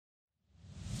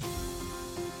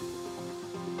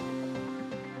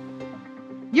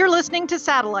You're listening to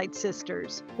Satellite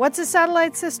Sisters. What's a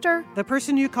satellite sister? The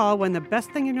person you call when the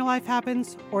best thing in your life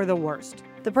happens or the worst.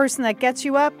 The person that gets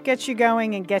you up, gets you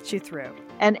going, and gets you through.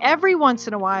 And every once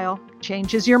in a while,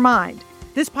 changes your mind.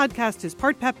 This podcast is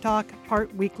part pep talk,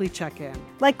 part weekly check-in.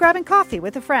 Like grabbing coffee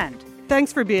with a friend.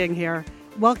 Thanks for being here.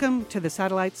 Welcome to the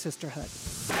Satellite Sisterhood.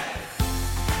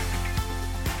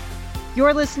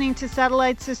 You're listening to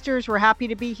Satellite Sisters. We're happy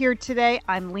to be here today.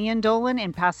 I'm Leanne Dolan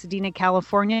in Pasadena,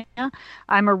 California.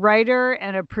 I'm a writer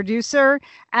and a producer,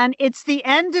 and it's the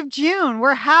end of June.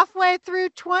 We're halfway through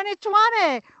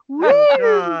 2020. Woo! Oh,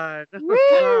 God. Woo!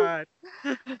 Oh,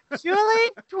 God.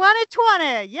 Julie,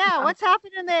 2020. Yeah, what's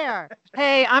happening there?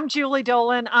 Hey, I'm Julie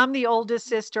Dolan. I'm the oldest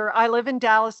sister. I live in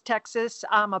Dallas, Texas.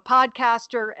 I'm a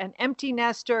podcaster, an empty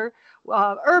nester,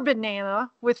 urban nana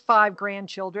with 5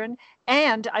 grandchildren.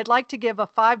 And I'd like to give a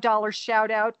 $5 shout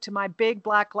out to my big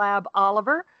black lab,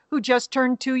 Oliver, who just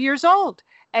turned 2 years old.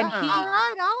 And all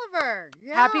right, Oliver.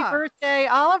 Yeah. Happy birthday,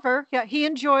 Oliver. Yeah, he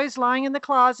enjoys lying in the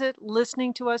closet,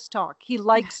 listening to us talk. He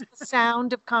likes the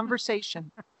sound of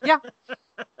conversation. Yeah.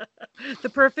 The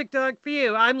perfect dog for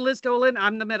you. I'm Liz Dolan.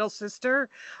 I'm the middle sister.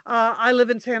 I live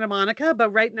in Santa Monica,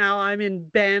 but right now I'm in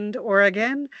Bend,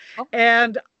 Oregon. Oh.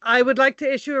 And I would like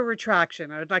to issue a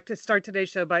retraction. I would like to start today's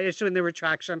show by issuing the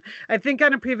retraction. I think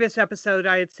on a previous episode,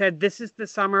 I had said this is the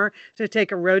summer to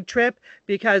take a road trip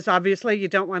because obviously you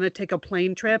don't want to take a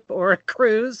plane trip or a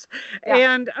cruise.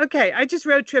 Yeah. And okay, I just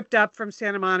road tripped up from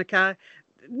Santa Monica.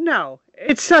 No,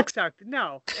 it sucks out.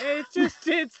 No, it's just.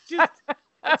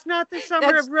 It's not the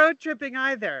summer of road tripping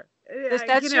either.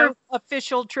 That's your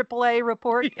official AAA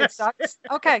report. Yes. It sucks.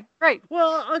 Okay, great.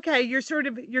 Well, okay,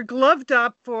 you're gloved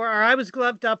up or I was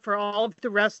gloved up for all of the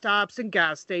rest stops and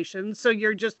gas stations. So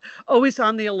you're just always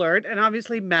on the alert and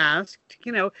obviously masked.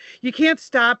 You know, you can't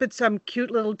stop at some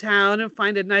cute little town and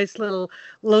find a nice little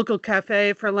local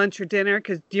cafe for lunch or dinner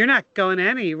because you're not going to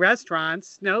any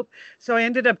restaurants. Nope. So I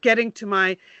ended up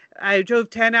I drove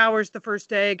 10 hours the first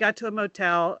day, got to a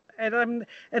motel, and I'm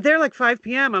there like 5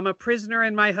 p.m. I'm a prisoner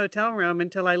in my hotel room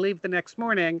until I leave the next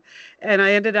morning. And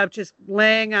I ended up just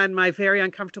laying on my very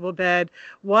uncomfortable bed,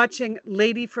 watching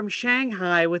Lady from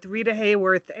Shanghai with Rita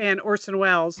Hayworth and Orson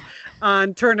Welles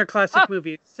on Turner Classic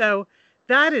Movies. So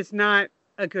that is not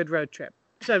a good road trip.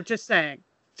 So just saying.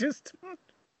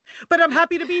 But I'm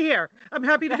happy to be here. I'm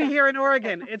happy to be here in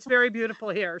Oregon. It's very beautiful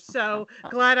here. So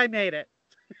glad I made it.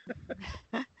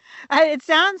 It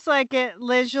sounds like it,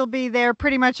 Liz, you'll be there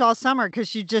pretty much all summer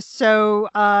because you just so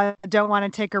don't want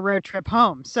to take a road trip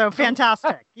home. So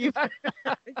fantastic. You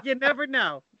never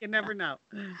know. You never know.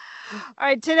 All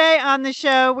right. Today on the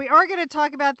show, we are going to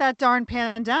talk about that darn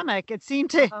pandemic. It seemed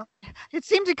to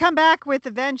come back with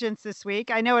a vengeance this week.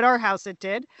 I know at our house it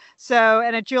did. So,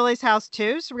 and at Julie's house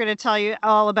too. So we're going to tell you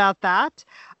all about that.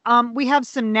 We have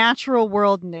some natural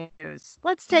world news.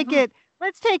 Let's take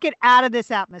it out of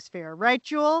this atmosphere, right,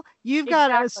 Jewel? You've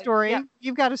got a story. Yeah.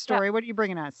 You've got a story. Yeah. What are you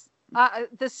bringing us?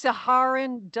 The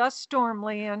Saharan dust storm,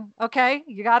 Leanne. Okay,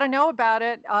 you got to know about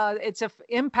it. It's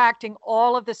impacting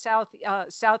all of the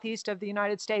southeast of the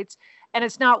United States, and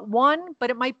it's not one, but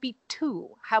it might be 2.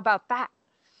 How about that?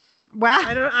 Wow.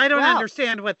 I don't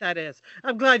understand what that is.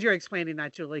 I'm glad you're explaining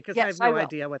that, Julie, because I have no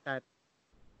idea what that.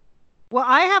 Well,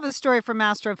 I have a story from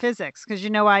astrophysics because,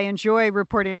 I enjoy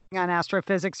reporting on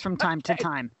astrophysics from time to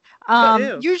time.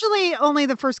 Usually only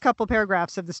the first couple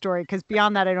paragraphs of the story because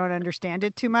beyond that, I don't understand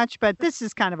it too much. But this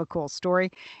is kind of a cool story.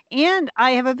 And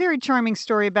I have a very charming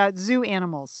story about zoo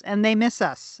animals, and they miss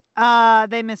us.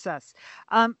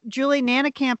 Julie,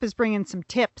 Nana Camp is bringing some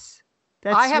tips.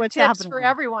 I have tips for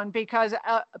everyone because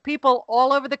people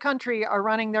all over the country are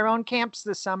running their own camps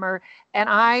this summer. And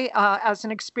I, as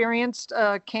an experienced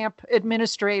camp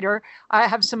administrator, I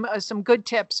have some good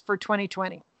tips for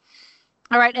 2020.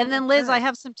 All right. And then, Liz, I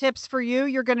have some tips for you.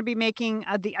 You're going to be making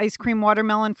the ice cream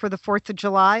watermelon for the 4th of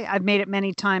July. I've made it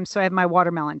many times, so I have my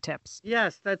watermelon tips.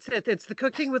 Yes, that's it. It's the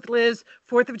Cooking with Liz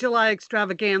 4th of July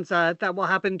Extravaganza that will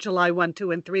happen July 1, 2,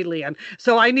 and 3, Leanne.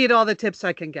 So I need all the tips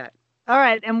I can get. All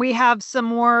right. And we have some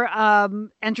more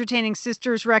entertaining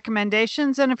sisters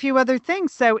recommendations and a few other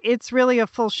things. So it's really a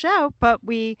full show, but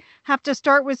we have to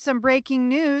start with some breaking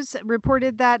news.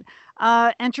 Reported that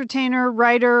entertainer,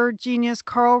 writer, genius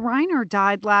Carl Reiner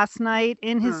died last night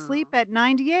in his sleep at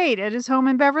 98 at his home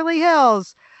in Beverly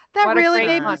Hills. That really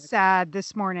made me sad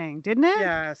this morning, didn't it?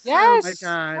 Yes. Oh my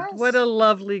God. Yes. What a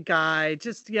lovely guy.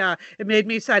 Just, it made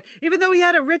me sad. Even though he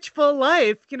had a rich, full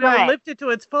life, lived it to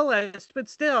its fullest, but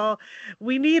still,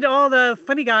 we need all the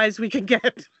funny guys we can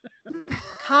get.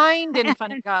 Kind and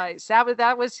funny guys.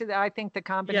 That was, I think, the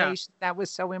combination that was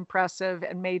so impressive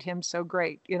and made him so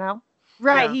great,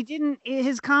 Right. Yeah. He didn't,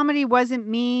 his comedy wasn't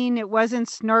mean. It wasn't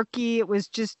snarky. It was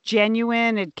just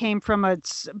genuine. It came from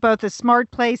both a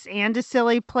smart place and a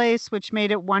silly place, which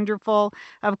made it wonderful.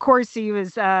 Of course, he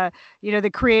was, the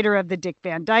creator of the Dick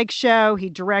Van Dyke Show. He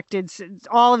directed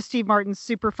all of Steve Martin's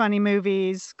super funny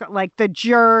movies, like The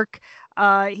Jerk.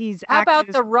 He's How about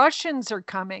acted The Russians Are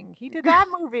Coming? He did that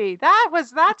movie.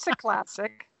 That's a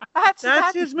classic. That's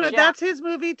his yeah. that's his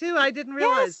movie too. I didn't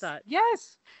realize that.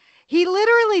 Yes. He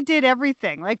literally did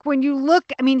everything. Like when you look,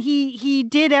 I mean, he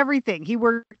did everything. He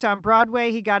worked on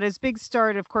Broadway. He got his big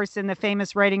start, of course, in the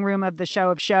famous writing room of the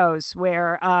Show of Shows,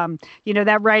 where,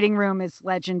 that writing room is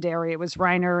legendary. It was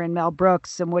Reiner and Mel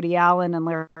Brooks and Woody Allen and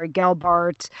Larry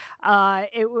Gelbart.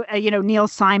 Neil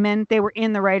Simon. They were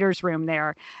in the writers' room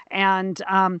there. And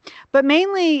but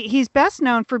mainly, he's best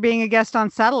known for being a guest on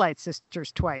Satellite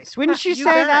Sisters twice. Wouldn't you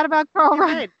say that about Carl Reiner?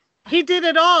 Right. He did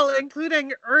it all,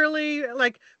 including early,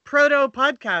 proto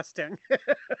podcasting.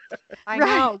 I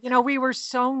know. We were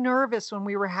so nervous when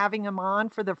we were having him on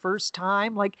for the first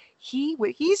time. Like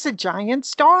he's a giant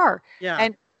star. Yeah.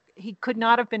 And he could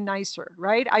not have been nicer,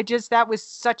 right? That was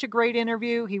such a great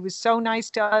interview. He was so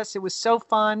nice to us. It was so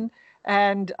fun.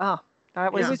 And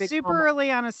that was It a was big super moment.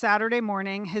 early on a Saturday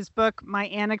morning. His book, My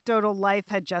Anecdotal Life,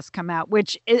 had just come out,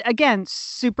 which, again,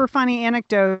 super funny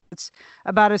anecdotes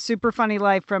about a super funny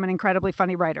life from an incredibly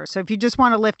funny writer. So if you just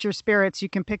want to lift your spirits, you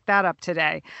can pick that up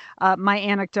today, My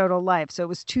Anecdotal Life. So it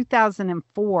was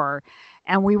 2004,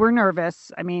 and we were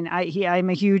nervous. I mean, I'm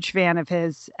a huge fan of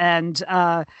his, and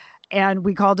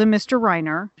we called him Mr.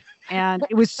 Reiner. And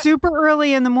it was super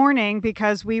early in the morning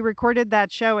because we recorded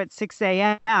that show at 6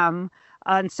 a.m.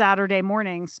 on Saturday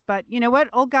mornings. But you know what?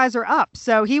 Old guys are up.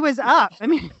 So he was up. I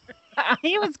mean,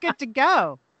 he was good to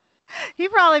go.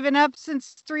 He'd probably been up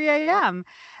since 3 a.m.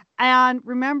 And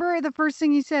remember the first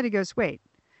thing he said? He goes, wait,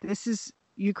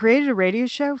 you created a radio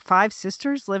show, 5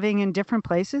 sisters living in different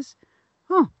places?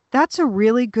 Oh, that's a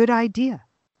really good idea.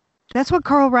 That's what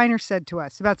Carl Reiner said to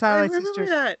us about Satellite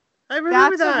Sisters. I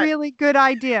remember That's a really good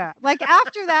idea. Like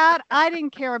after that, I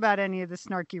didn't care about any of the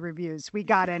snarky reviews we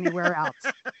got anywhere else.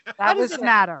 What does it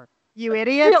matter? You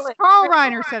idiots. Really? Carl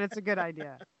Reiner said it's a good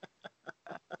idea.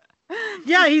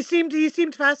 Yeah, he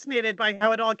seemed fascinated by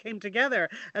how it all came together.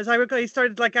 As I recall, he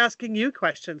started asking you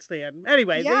questions, Liam.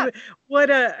 Anyway, Yeah.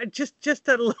 just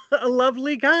a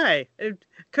lovely guy. It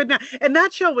could not, and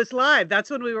that show was live. That's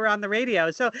when we were on the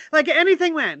radio. So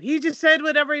anything went. He just said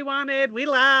whatever he wanted. We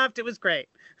laughed. It was great.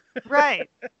 Right.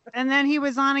 And then he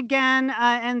was on again,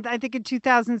 and I think in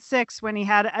 2006 when he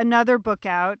had another book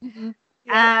out. Mhm.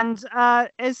 And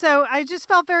so I just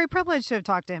felt very privileged to have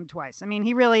talked to him twice. I mean,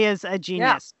 he really is a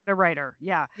genius, a writer.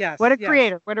 Yeah. Yes. What a yes.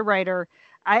 creator. What a writer.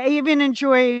 I even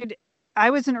I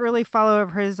was an early follower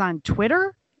of his on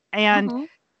Twitter. And Mhm.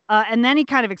 and then he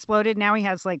kind of exploded. Now he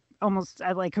has almost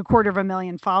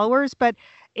 250,000 followers. But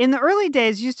in the early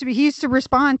days, he used to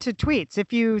respond to tweets.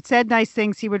 If you said nice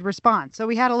things, he would respond. So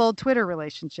we had a little Twitter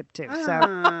relationship too. So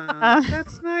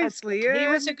That's nice, Liam. He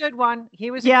was a good one. He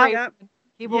was Yeah. a great Yep. one.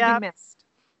 He will Yep. be missed.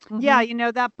 Mhm.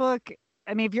 Yeah, that book.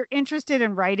 I mean, if you're interested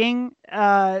in writing,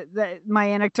 My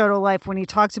Anecdotal Life, when he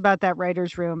talks about that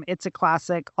writer's room, it's a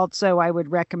classic. Also, I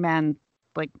would recommend,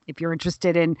 if you're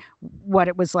interested in what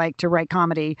it was like to write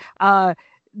comedy,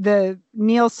 the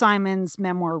Neil Simon's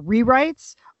memoir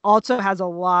Rewrites also has a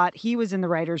lot. He was in the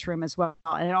writer's room as well.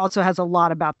 And it also has a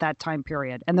lot about that time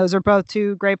period. And those are both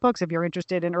 2 great books if you're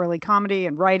interested in early comedy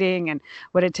and writing and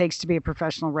what it takes to be a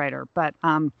professional writer. But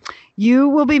you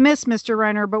will be missed, Mr.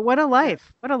 Reiner. But what a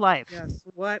life. What a life. Yes.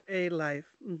 What a life.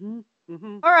 Mm-hmm.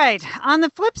 Mm-hmm. All right. On the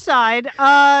flip side,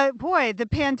 boy, the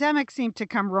pandemic seemed to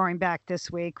come roaring back this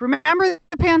week. Remember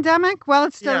the pandemic? Well,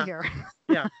 it's still here.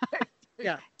 Yeah.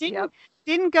 Yeah.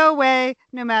 Didn't go away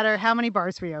no matter how many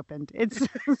bars we opened. It's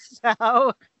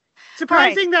so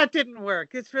surprising that didn't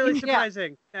work. It's really Yeah.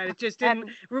 surprising that it just didn't.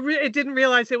 It didn't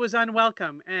realize it was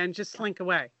unwelcome and just slink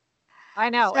away. I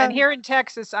know. So- And here in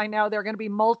Texas, I know there are going to be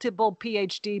multiple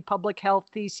PhD public health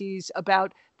theses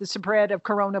about the spread of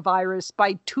coronavirus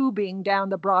by tubing down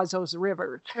the Brazos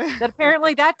River. That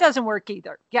apparently that doesn't work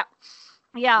either. Yeah.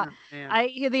 Yeah. Oh, man. I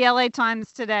hear the LA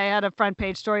Times today had a front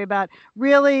page story about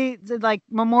really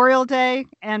Memorial Day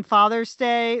and Father's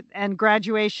Day and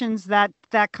graduations. That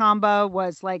combo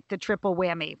was the triple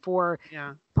whammy for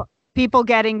Yeah. people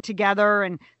getting together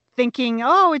and thinking,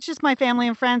 oh, it's just my family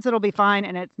and friends. It'll be fine.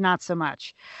 And it's not so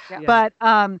much. Yeah. But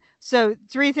so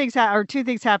 2 things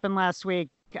happened last week.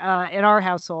 in our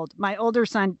household. My older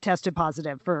son tested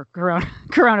positive for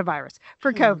coronavirus,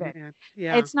 for COVID. Man.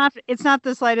 Yeah. It's not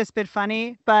the slightest bit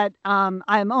funny, but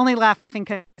I'm only laughing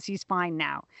because he's fine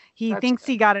now. He That's thinks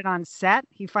good. he got it on set.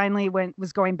 He finally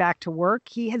was going back to work.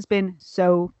 He has been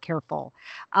so careful.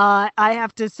 I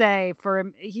have to say, for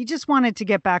him, he just wanted to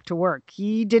get back to work.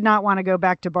 He did not want to go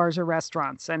back to bars or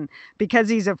restaurants. And because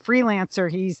he's a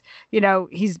freelancer, he's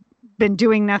been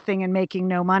doing nothing and making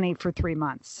no money for 3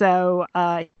 months. So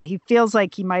he feels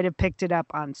like he might have picked it up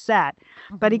on set.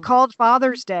 But he Mhm. called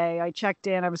Father's Day. I checked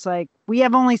in. I was like, we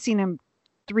have only seen him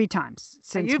 3 times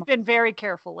So since. you've been very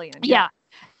careful, Ian. Yeah.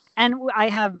 And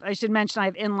I should mention, I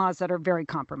have in-laws that are very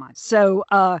compromised. So,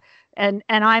 and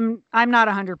I'm not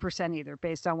 100% either,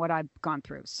 based on what I've gone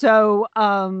through. So,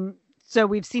 so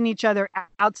we've seen each other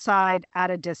outside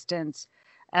at a distance.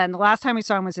 And the last time we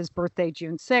saw him was his birthday,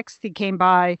 June 6th. He came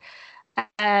by.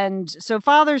 And so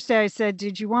Father's Day, I said,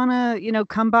 did you want to,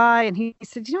 come by? And he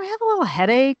said, I have a little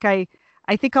headache. I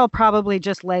think I'll probably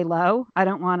just lay low. I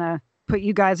don't want to put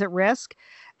you guys at risk.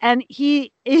 And he's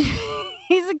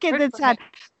a kid that's had,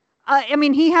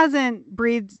 he hasn't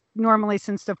breathed normally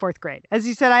since the 4th grade. As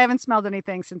you said, I haven't smelled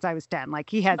anything since I was 10. Like,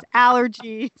 he has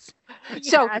allergies.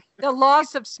 So the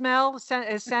loss of smell,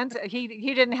 sense, he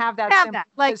didn't have that.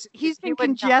 Like, he's been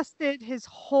congested his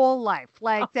whole life,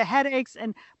 like the headaches.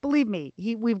 And believe me,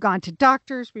 we've gone to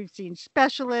doctors, we've seen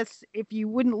specialists. If you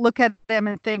wouldn't look at them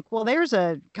and think, well, there's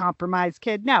a compromised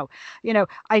kid. No,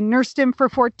 I nursed him for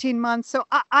 14 months. So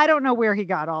I don't know where he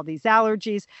got all these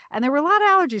allergies. And there were a lot of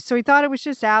allergies. So he thought it was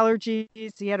just allergies.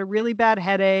 He had a really bad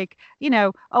headache.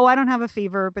 Oh, I don't have a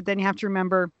fever. But then you have to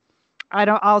remember, I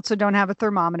also don't have a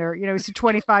thermometer. He's a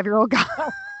 25-year-old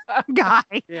guy.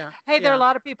 Yeah. Hey, there are a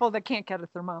lot of people that can't get a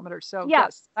thermometer. So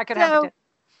yes, that could So, happen.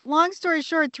 Long story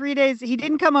short, 3 days, he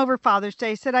didn't come over Father's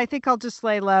Day. He said, I think I'll just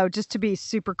lay low just to be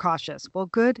super cautious. Well,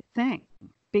 good thing.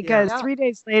 Because 3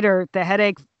 days later, the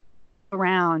headache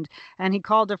around, and he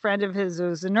called a friend of his who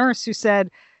was a nurse who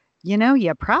said,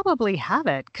 you probably have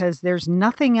it because there's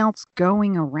nothing else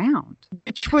going around,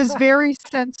 which was very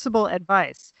sensible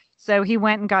advice. So he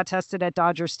went and got tested at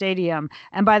Dodger Stadium.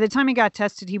 And by the time he got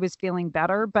tested, he was feeling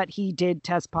better, but he did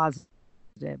test positive.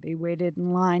 He waited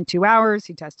in line 2 hours.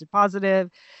 He tested positive.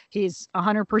 He's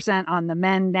 100% on the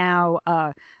mend now,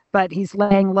 but he's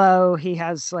laying low. He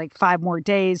has like 5 more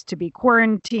days to be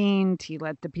quarantined. He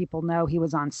let the people know he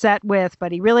was on set with,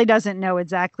 but he really doesn't know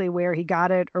exactly where he got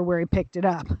it or where he picked it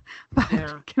up. But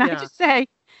can I just say,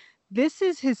 this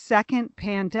is his 2nd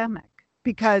pandemic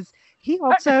because he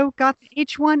also got the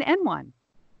H1N1.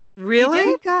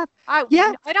 Really? I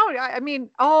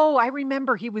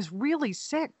remember he was really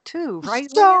sick too,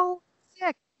 right? So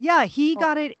sick. Yeah, he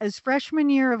got it his freshman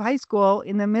year of high school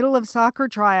in the middle of soccer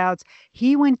tryouts.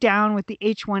 He went down with the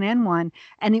H1N1,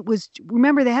 and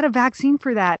remember, they had a vaccine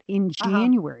for that in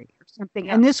January or something.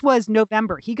 Yeah. And this was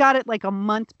November. He got it like a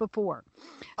month before.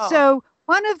 Oh. So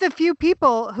one of the few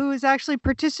people who has actually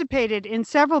participated in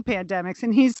several pandemics,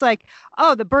 and he's like,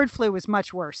 oh, the bird flu was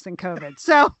much worse than COVID.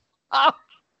 So,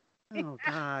 Oh,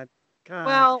 God.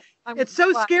 Well, it's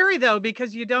so scary, though,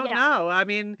 because you don't know. I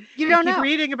mean, you don't keep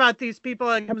reading about these people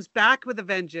and it comes back with a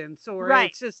vengeance, or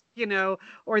it's just,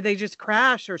 or they just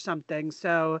crash or something.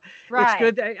 So it's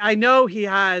good. I know he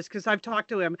has, because I've talked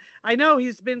to him. I know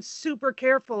he's been super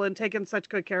careful and taken such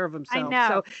good care of himself. I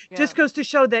know. So just goes to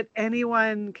show that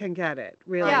anyone can get it,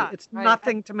 really. Yeah. It's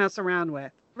nothing to mess around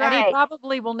with. Right. And he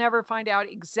probably will never find out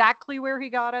exactly where he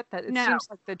got it. It seems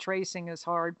like the tracing is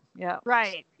hard. Yeah.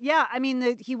 Right. Yeah. I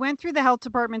mean, he went through the health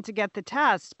department to get the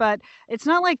test, but it's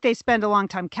not like they spend a long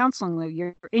time counseling you.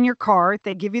 You're in your car.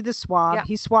 They give you the swab. Yeah.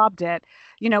 He swabbed it.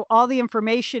 All the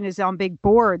information is on big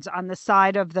boards on the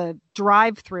side of the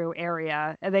drive-through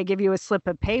area. And they give you a slip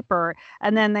of paper,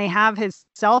 and then they have his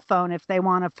cell phone if they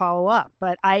want to follow up.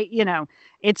 But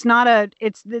it's not a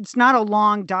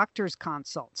long doctor's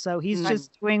consult. So he's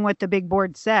just doing what the big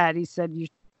board said. He said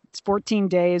it's 14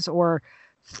 days or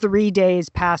 3 days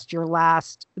past when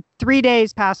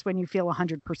you feel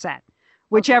 100%,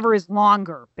 whichever is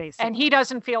longer, basically. And he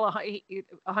doesn't feel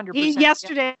 100%.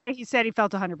 Yesterday, he said he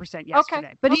felt 100% yesterday.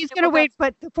 Okay. But he's going to wait,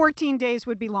 but the 14 days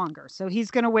would be longer. So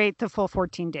he's going to wait the full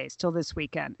 14 days till this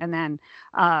weekend. And then,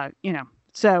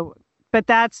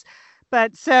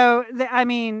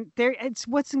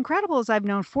 what's incredible is I've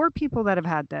known 4 people that have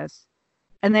had this,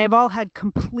 and they've all had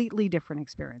completely different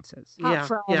experiences.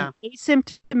 From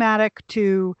asymptomatic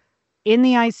to in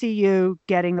the ICU,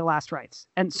 getting the last rites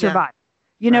and survive.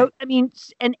 And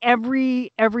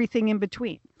everything in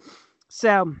between.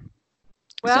 So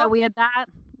we had that.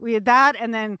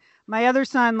 And then my other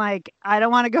son, I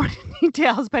don't want to go into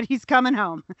details, but he's coming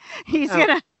home.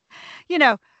 you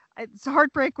know,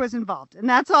 heartbreak was involved, and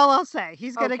that's all I'll say.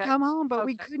 He's going to Okay. come home, but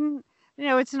we Okay. couldn't.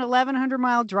 It's an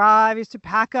 1,100-mile drive. He has to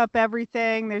pack up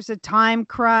everything. There's a time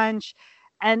crunch,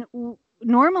 and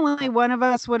normally one of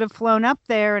us would have flown up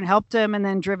there and helped him, and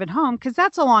then driven home because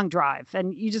that's a long drive,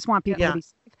 and you just want people to Yeah. be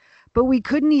safe. But we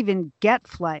couldn't even get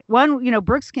flight. One,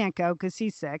 Brooks can't go because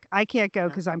he's sick. I can't go Yeah.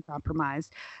 because I'm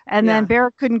compromised. And Yeah. then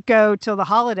Barrett couldn't go till the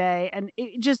holiday. And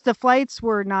the flights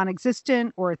were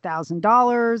non-existent or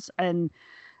 $1,000. And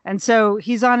so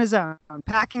he's on his own,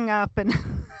 packing up. And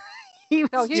he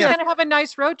No, was he's Yeah. going to have a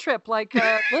nice road trip like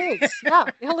Liz. Yeah,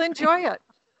 he'll enjoy it.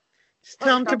 Just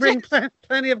tell him to bring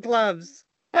plenty of gloves.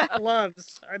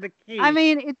 Gloves are the key. I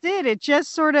mean, it did. It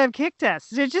just sort of kicked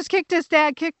us. It just kicked us.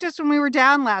 Dad kicked us when we were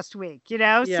down last week,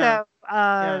 Yeah.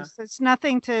 So it's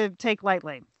nothing to take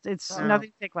lightly. It's No. nothing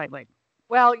to take lightly.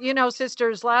 Well,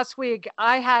 sisters, last week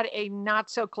I had a not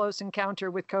so close encounter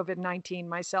with COVID-19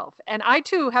 myself. And I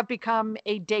too have become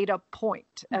a data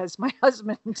point, as my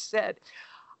husband said.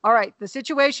 All right, the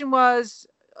situation was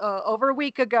over a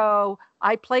week ago,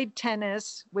 I played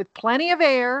tennis with plenty of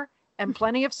air and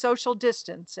plenty of social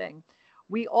distancing.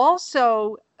 We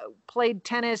also played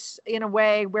tennis in a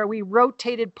way where we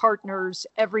rotated partners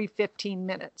every 15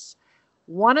 minutes.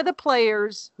 One of the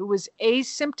players who was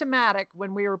asymptomatic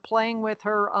when we were playing with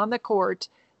her on the court,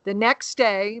 the next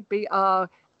day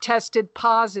tested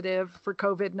positive for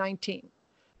COVID-19.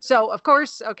 So, of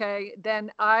course, okay,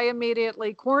 then I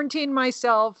immediately quarantined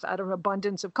myself out of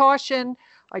abundance of caution.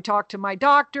 I talked to my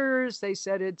doctors. They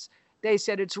said it's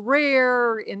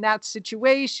rare in that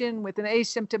situation with an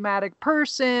asymptomatic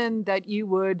person that you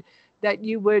would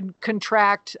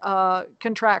contract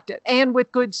it, and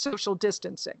with good social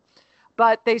distancing.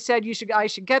 But they said I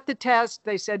should get the test.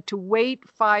 They said to wait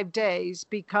 5 days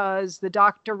because the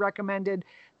doctor recommended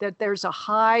that there's a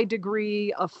high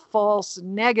degree of false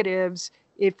negatives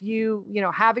if you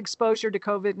have exposure to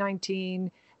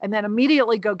COVID-19 and then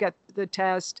immediately go get the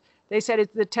test. They said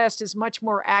the test is much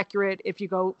more accurate if you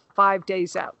go 5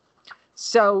 days out.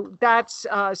 So that's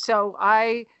so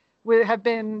I have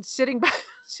been sitting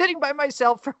by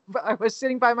myself for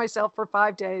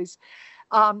 5 days.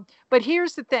 But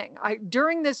here's the thing.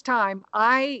 During this time,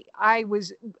 I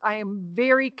am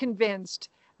very convinced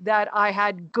that I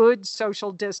had good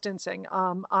social distancing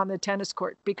on the tennis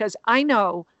court because I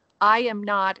know I am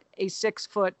not a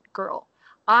 6-foot girl.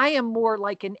 I am more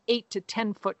like an 8 to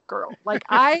 10-foot girl. Like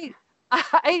I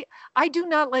do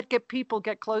not let people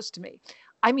get close to me.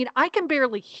 I mean, I can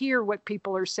barely hear what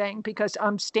people are saying because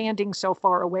I'm standing so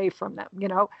far away from them,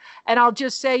 And I'll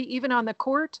just say, even on the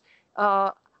court,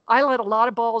 I let a lot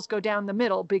of balls go down the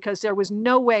middle because there was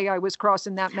no way I was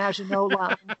crossing that Maginot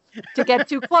line to get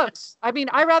too close. I mean,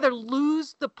 I rather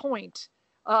lose the point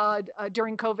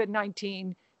during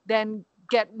COVID-19 than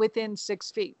get within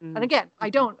 6 feet. And again, I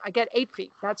get 8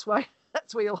 feet. That's why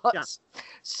you lost. Yeah.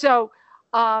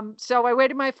 So I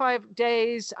waited my 5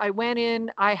 days. I went in,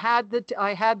 I had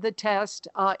the test.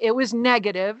 It was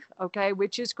negative. Okay.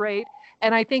 Which is great.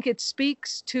 And I think it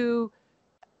speaks to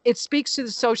the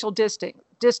social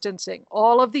distancing.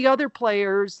 All of the other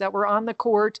players that were on the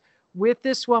court with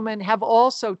this woman have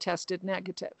also tested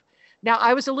negative. Now,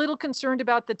 I was a little concerned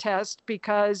about the test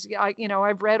because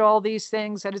I've read all these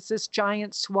things that it's this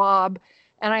giant swab,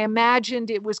 and I imagined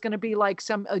it was going to be like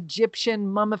some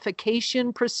Egyptian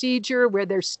mummification procedure where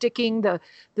they're sticking the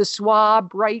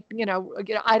swab right.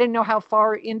 I didn't know how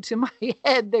far into my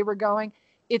head they were going.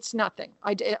 It's nothing.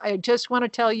 I just want to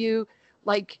tell you,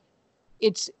 like,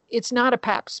 it's not a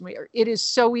pap smear. It is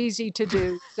so easy to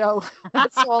do. So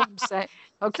that's all I'm saying.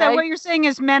 Okay. So what you're saying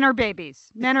is men are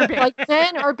babies. Men are babies. Like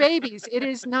men are babies.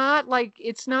 It's not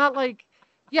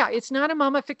a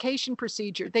mummification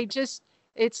procedure. It's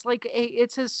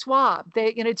a swab.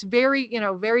 It's very,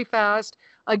 very fast.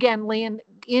 Again,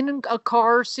 in a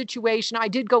car situation, I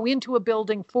did go into a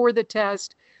building for the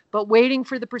test, but waiting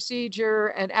for the procedure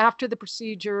and after the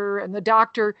procedure, and the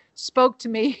doctor spoke to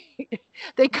me.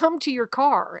 They come to your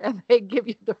car and they give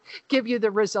you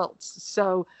the results.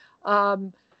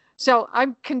 So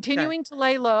I'm continuing to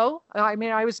lay low. I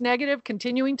mean, I was negative,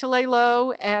 continuing to lay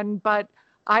low, but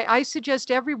I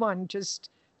suggest everyone just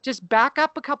back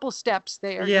up a couple steps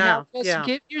there. Yeah,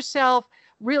 Give yourself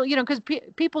real, because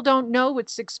people don't know what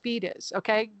 6 feet is.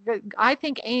 Okay, I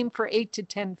think aim for 8 to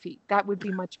 10 feet. That would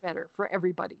be much better for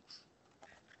everybody.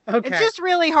 Okay. It's just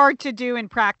really hard to do in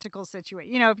practical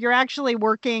situations. If you're actually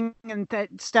working and that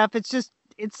stuff, it's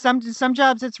some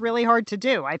jobs it's really hard to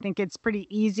do. I think it's pretty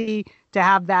easy to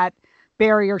have that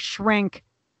barrier shrink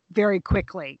very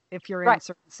quickly if you're in Right.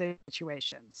 certain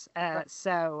situations. Right.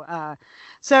 So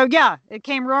yeah, it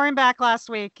came roaring back last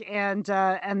week, and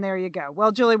there you go.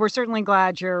 Well, Julie, we're certainly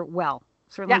glad you're well.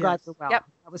 Certainly Yeah. glad Yes. you're well. Yep.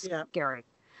 That was Yeah. scary.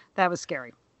 That was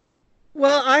scary.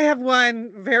 Well, I have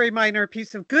one very minor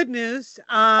piece of good news.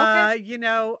 Okay.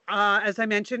 As I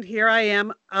mentioned, here I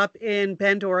am up in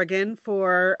Bend, Oregon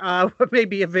for what may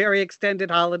be a very extended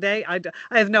holiday. I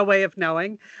have no way of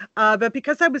knowing. But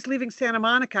because I was leaving Santa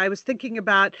Monica, I was thinking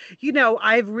about,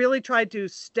 I've really tried to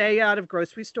stay out of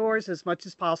grocery stores as much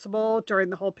as possible during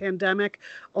the whole pandemic,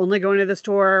 only going to the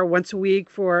store once a week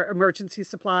for emergency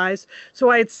supplies. So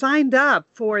I had signed up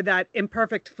for that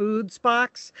Imperfect Foods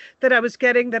box that I was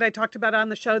getting, that I talked about on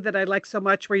the show, that I like so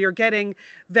much, where you're getting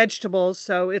vegetables.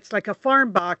 So it's like a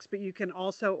farm box, but you can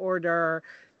also order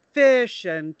fish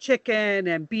and chicken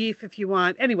and beef if you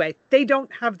want. Anyway, they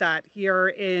don't have that here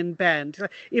in Bend,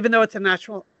 even though it's a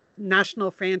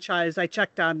national franchise. I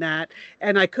checked on that,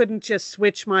 and I couldn't just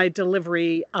switch my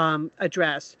delivery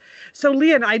address. So,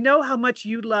 Leon, I know how much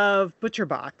you love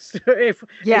ButcherBox, if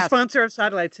a sponsor of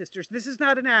Satellite Sisters. This is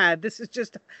not an ad. This is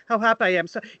just how happy I am.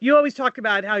 So, you always talk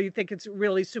about how you think it's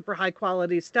really super high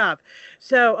quality stuff.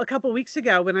 So, a couple of weeks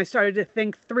ago, when I started to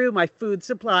think through my food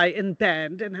supply in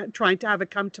Bend and trying to have it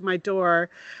come to my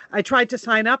door, I tried to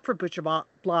sign up for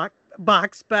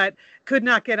box, but could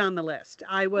not get on the list.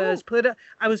 I was put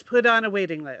on a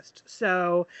waiting list.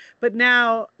 So, but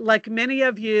now, like many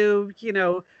of you,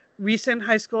 recent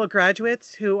high school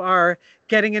graduates who are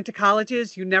getting into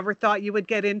colleges you never thought you would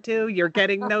get into, you're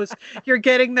getting those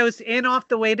in off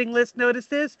the waiting list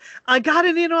notices. I got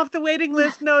an in off the waiting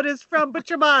list notice from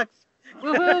ButcherBox.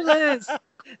 Woohoo, Liz.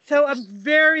 So I'm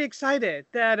very excited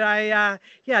that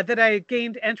I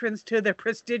gained entrance to the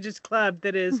prestigious club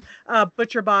that is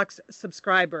ButcherBox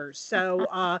subscribers.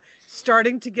 So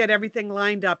starting to get everything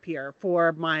lined up here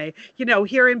for my,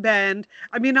 here in Bend.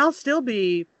 I mean, I'll still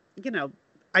be,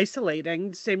 isolating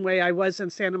the same way I was in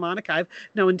Santa Monica. I have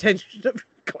no intention of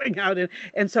going out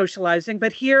and socializing.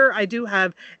 But here I do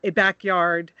have a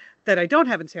backyard that I don't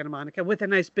have in Santa Monica with a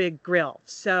nice big grill.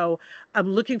 So I'm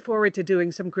looking forward to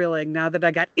doing some grilling now that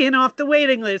I got in off the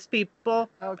waiting list, people.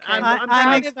 Okay. I'm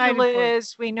proud of excited you, for you.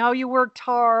 Liz. We know you worked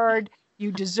hard.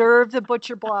 You deserve the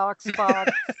ButcherBox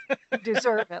box. You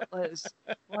deserve it, Liz.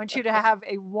 I want you to have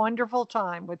a wonderful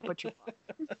time with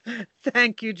ButcherBox.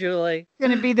 Thank you, Julie. It's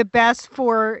going to be the best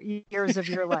 4 years of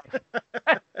your life.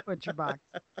 ButcherBox.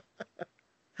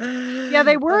 Yeah,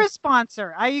 they were a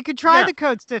sponsor. You could try the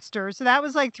Code Sisters. So that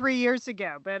was like 3 years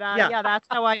ago. But that's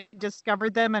how I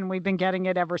discovered them, and we've been getting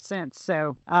it ever since.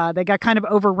 So they got kind of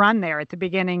overrun there at the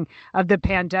beginning of the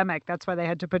pandemic. That's why they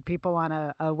had to put people on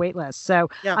a wait list. So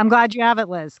I'm glad you have it,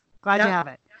 Liz. Glad you have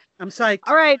it. I'm psyched.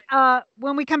 All right.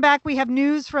 When we come back, we have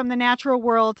news from the natural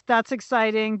world. That's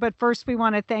exciting. But first, we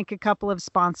want to thank a couple of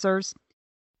sponsors.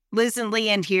 Liz and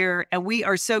Leanne here, and we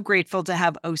are so grateful to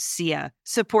have OSEA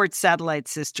support Satellite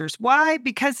Sisters. Why?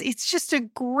 Because it's just a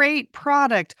great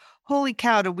product. Holy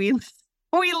cow, do we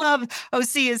love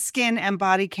OSEA's skin and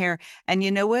body care. And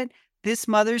you know what? This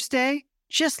Mother's Day,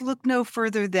 just look no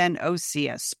further than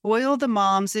OSEA. Spoil the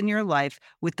moms in your life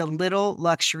with the little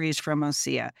luxuries from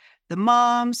OSEA. The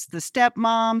moms, the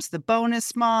stepmoms, the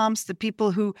bonus moms, the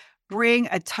people who bring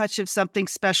a touch of something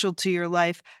special to your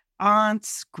life.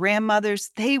 Aunts,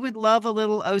 grandmothers, they would love a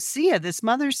little OSEA this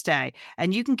Mother's Day.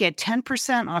 And you can get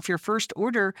 10% off your first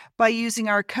order by using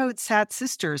our code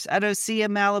SATSisters at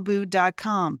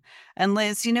OSEAMalibu.com. And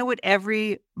Liz, you know what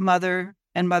every mother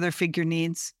and mother figure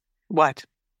needs? What?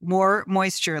 More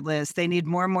moisture, Liz. They need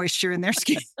more moisture in their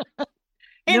skin.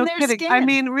 No kidding. I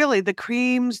mean, really, the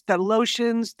creams, the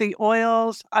lotions, the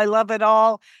oils, I love it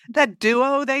all. That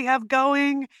duo they have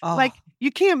going, like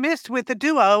you can't miss with the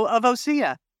duo of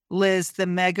OSEA. Liz, the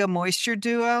Mega Moisture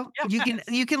Duo. Yes.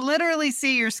 You can literally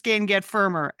see your skin get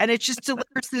firmer, and it just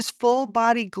delivers this full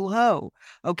body glow.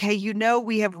 Okay,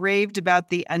 we have raved about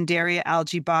the Undaria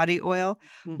Algae Body Oil.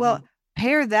 Mm-hmm. Well,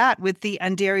 pair that with the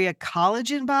Undaria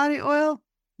Collagen Body Oil.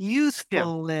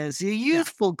 Youthful, Liz. A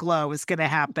youthful glow is going to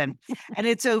happen. And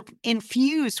it's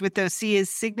infused with OSEA's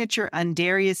signature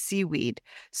Undaria seaweed.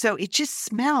 So it just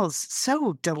smells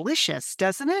so delicious,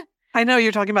 doesn't it? I know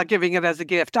you're talking about giving it as a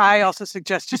gift. I also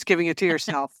suggest just giving it to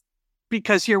yourself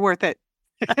because you're worth it.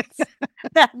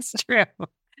 That's true.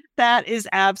 That is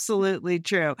absolutely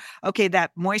true. Okay,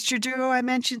 that moisture duo I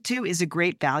mentioned too is a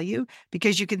great value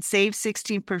because you can save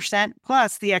 16%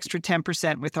 plus the extra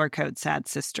 10% with our code SAD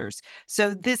Sisters.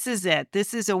 So this is it.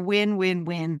 This is a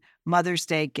win-win-win Mother's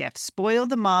Day gift. Spoil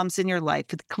the moms in your life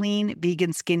with clean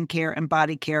vegan skincare and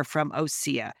body care from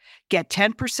Osea. Get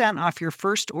 10% off your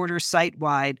first order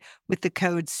site-wide with the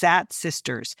code SAT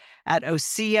Sisters at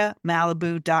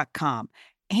OseaMalibu.com.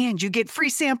 And you get free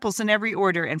samples in every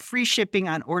order and free shipping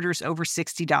on orders over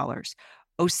 $60.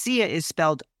 Osea is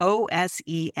spelled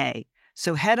O-S-E-A.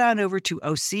 So head on over to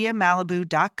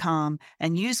OseaMalibu.com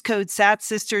and use code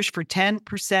SATSisters for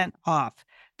 10% off.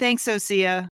 Thanks,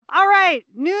 Osea. All right,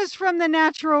 news from the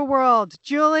natural world.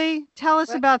 Julie, tell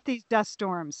us about these dust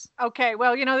storms. Okay,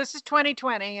 well, this is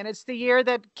 2020, and it's the year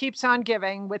that keeps on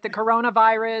giving with the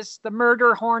coronavirus, the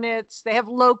murder hornets. They have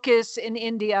locusts in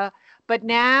India. But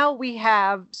now we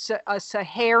have a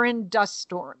Saharan dust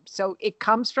storm. So it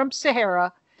comes from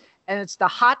Sahara, and it's the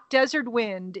hot desert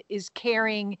wind is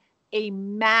carrying a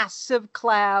massive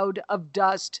cloud of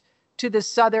dust to the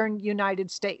southern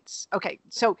United States. Okay,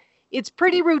 so it's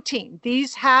pretty routine.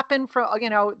 These happen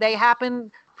they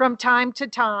happen from time to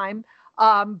time.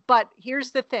 But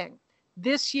here's the thing.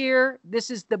 This year, this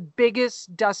is the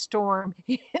biggest dust storm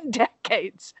in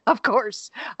decades, of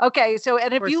course. Okay, so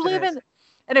if you live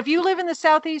in the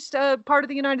southeast part of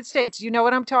the United States, you know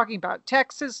what I'm talking about.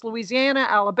 Texas, Louisiana,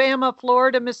 Alabama,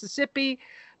 Florida, Mississippi,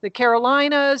 the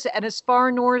Carolinas, and as far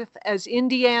north as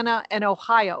Indiana and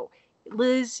Ohio.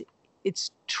 Liz,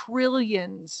 it's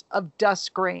trillions of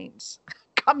dust grains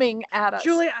coming at us.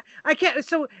 Julie, I can't.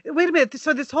 So wait a minute.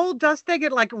 So this whole dust thing,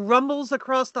 it like rumbles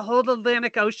across the whole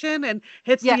Atlantic Ocean and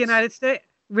hits the United States?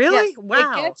 Really? Yes,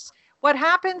 Wow. What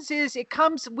happens is it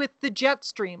comes with the jet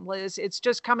stream, Liz. It's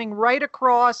just coming right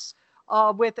across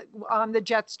on the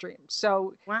jet stream.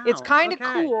 So it's kind of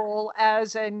cool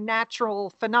as a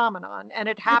natural phenomenon, and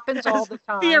it happens all the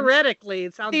time. Theoretically,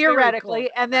 it sounds very cool.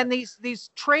 And then these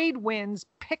trade winds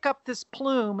pick up this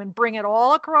plume and bring it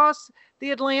all across the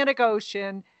Atlantic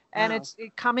Ocean, and it's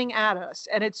coming at us,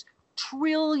 and it's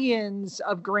trillions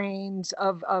of grains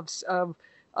of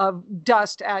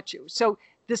dust at you. So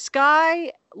the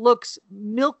sky looks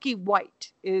milky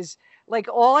white. Is like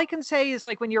all I can say is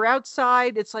like when you're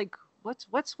outside, it's like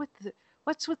what's with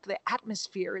the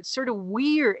atmosphere? It's sort of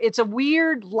weird. It's a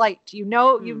weird light.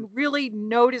 You really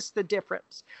notice the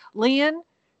difference. Leon,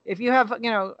 if you have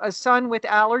a son with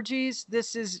allergies,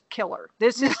 this is killer.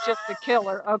 This is just a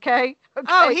killer. Okay.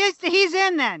 Oh, he's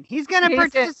in then. He's going to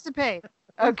participate.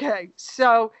 Okay.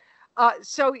 So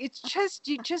it's just,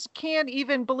 you just can't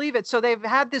even believe it. So they've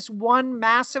had this one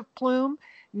massive plume.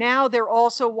 Now they're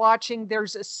also watching.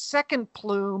 There's a second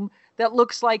plume that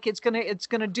looks like it's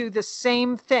gonna do the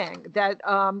same thing. That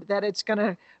it's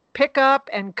gonna pick up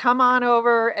and come on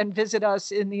over and visit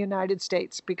us in the United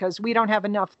States because we don't have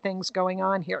enough things going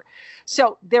on here.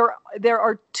 So there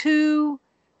are two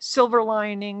silver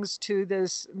linings to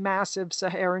this massive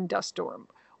Saharan dust storm.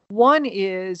 One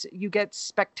is you get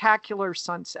spectacular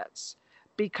sunsets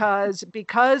because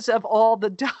of all the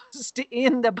dust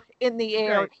in the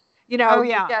air. Right. You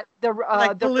get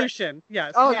like pollution.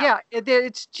 Yes. Oh yeah.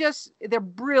 It's just they're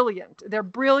brilliant. They're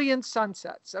brilliant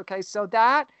sunsets. Okay, so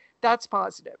that's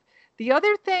positive. The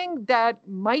other thing that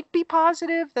might be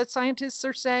positive that scientists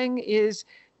are saying is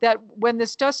that when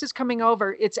this dust is coming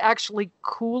over, it's actually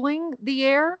cooling the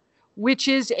air, which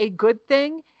is a good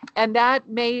thing, and that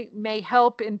may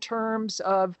help in terms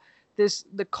of this.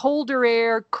 The colder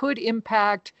air could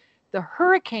impact the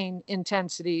hurricane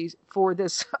intensity for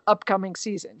this upcoming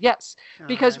season. Yes,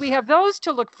 because we have those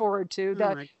to look forward to.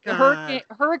 The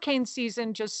hurricane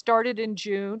season just started in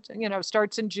June,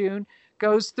 starts in June,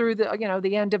 goes through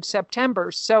the end of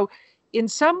September. So in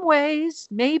some ways,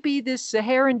 maybe this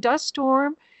Saharan dust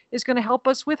storm is going to help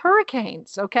us with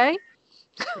hurricanes. Okay.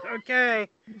 Okay.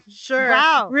 Sure.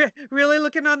 Wow. Really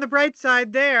looking on the bright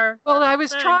side there. Well, I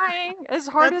was trying as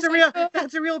hard as I could.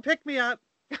 That's a real pick me up.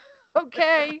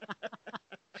 Okay.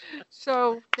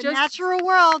 So the natural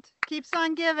world keeps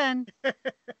on giving. Wow.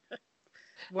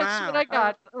 That's what I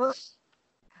got.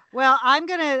 Well, I'm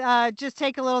going to just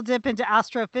take a little dip into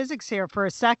astrophysics here for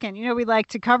a second. We like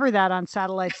to cover that on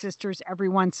Satellite Sisters every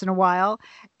once in a while.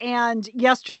 And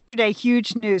yesterday,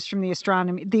 huge news from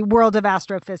the world of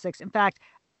astrophysics. In fact,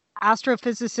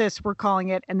 astrophysicists were calling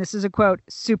it, and this is a quote,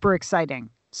 super exciting.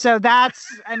 So that's,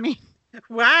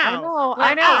 Wow.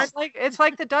 I know. It's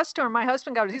like the dust storm. My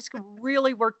husband got it. He's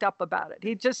really worked up about it.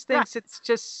 He just thinks it's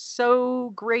just so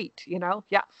great,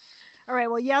 Yeah. All right.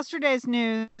 Well, yesterday's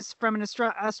news from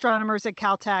astronomers at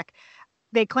Caltech,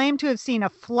 they claim to have seen a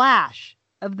flash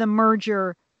of the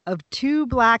merger of two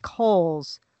black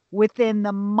holes within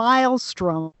the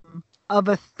maelstrom of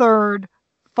a third,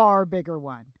 far bigger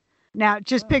one. Now,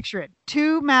 just picture it.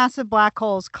 2 massive black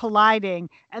holes colliding,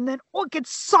 and then it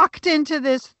gets sucked into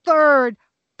this third,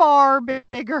 far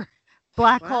bigger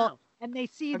black hole, and they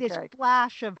see this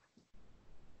flash of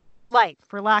light,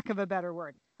 for lack of a better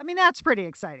word. I mean, that's pretty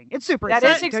exciting. It's super exciting.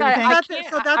 That is exciting.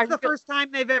 So that's the first time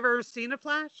they've ever seen a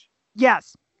flash?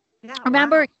 Yes. Yeah,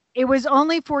 remember, it was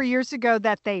only 4 years ago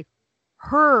that they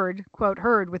heard, quote,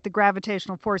 heard with the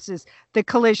gravitational forces, the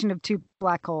collision of 2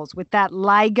 black holes with that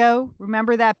LIGO.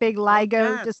 Remember that big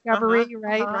LIGO discovery,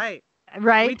 right?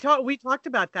 Right. We talked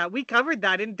about that. We covered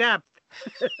that in depth.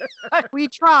 We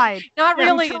tried. Not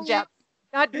really in depth.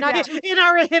 Not in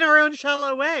our own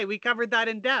shallow way. We covered that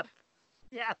in depth.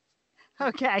 Yes.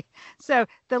 Okay. So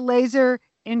the Laser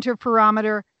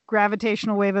Interferometer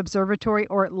Gravitational Wave Observatory,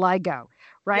 or LIGO,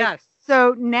 right? Yes.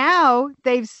 So now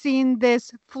they've seen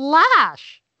this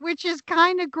flash, which is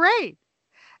kind of great.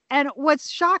 And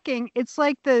what's shocking, it's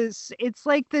like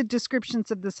the descriptions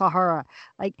of the Sahara,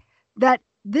 like that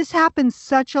this happened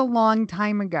such a long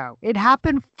time ago. It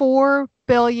happened 4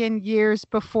 billion years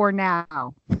before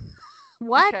now.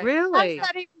 What? Okay. Really? How's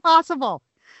that even possible?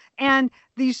 And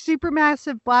these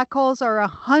supermassive black holes are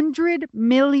 100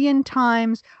 million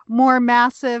times more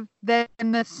massive than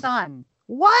the sun.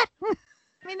 What? I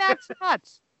mean, that's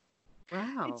nuts.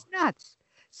 Wow. It's nuts.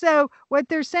 So what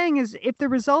they're saying is if the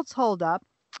results hold up,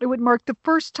 it would mark the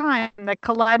first time that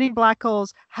colliding black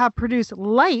holes have produced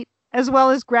light as well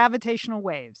as gravitational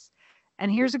waves.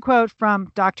 And here's a quote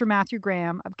from Dr. Matthew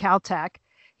Graham of Caltech.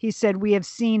 He said, "We have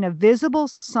seen a visible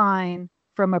sign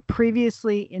from a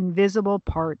previously invisible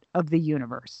part of the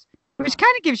universe," which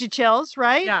kind of gives you chills,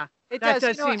 right? Yeah. It does.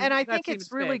 And I think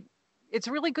it's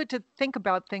really good to think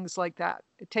about things like that.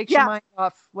 It takes your mind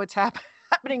off what's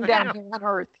happening down here on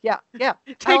Earth. Yeah.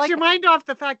 It takes your mind off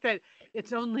the fact that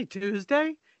it's only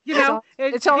Tuesday.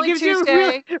 It's only gives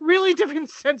Tuesday. You a really different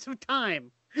sense of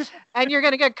time. And you're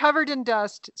going to get covered in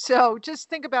dust. So just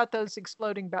think about those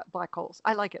exploding black holes.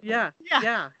 I like it. Yeah.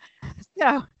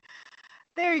 So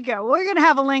there you go. We're going to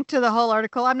have a link to the whole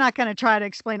article. I'm not going to try to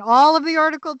explain all of the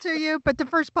article to you, but the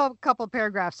first couple of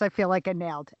paragraphs I feel like I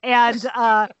nailed. And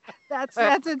that's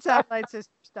at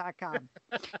satellitesisters.com.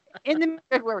 In the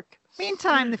Good work.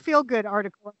 meantime, the feel-good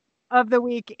article of the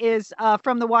week is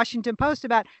from the Washington Post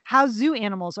about how zoo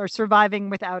animals are surviving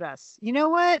without us. You know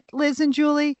what, Liz and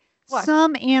Julie? What?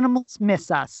 Some animals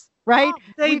miss us, right? Oh,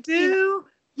 they do?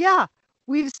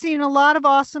 We've seen a lot of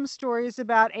awesome stories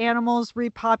about animals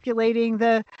repopulating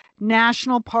the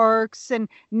national parks and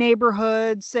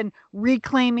neighborhoods and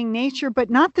reclaiming nature, but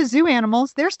not the zoo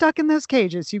animals. They're stuck in those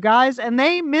cages, you guys, and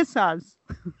they miss us.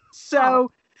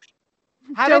 So,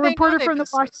 how do they reporter know from they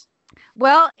the miss us?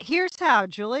 Well, here's how,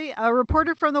 Julie. A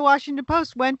reporter from the Washington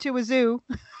Post went to a zoo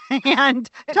and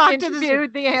talked to the zoo.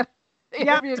 Interviewed the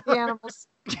animals.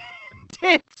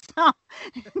 Did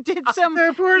some The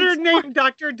reporter named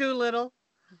Dr. Doolittle.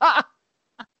 All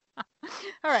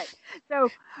right. So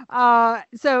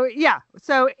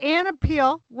Anna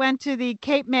Peel went to the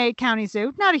Cape May County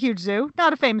Zoo. Not a huge zoo,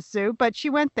 not a famous zoo, but she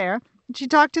went there. She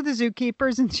talked to the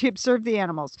zookeepers and she observed the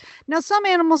animals. Now, some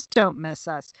animals don't miss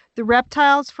us. The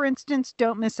reptiles, for instance,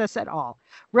 don't miss us at all.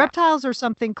 Reptiles are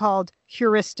something called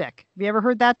heuristic. Have you ever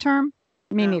heard that term?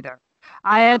 Me neither.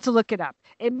 I had to look it up.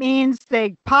 It means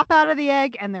they pop out of the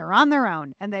egg and they're on their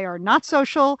own and they are not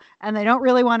social and they don't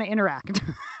really want to interact.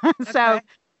 So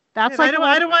that's I don't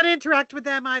want to interact with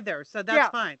them either. So that's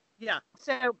fine. Yeah.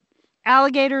 So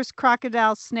alligators,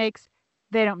 crocodiles, snakes,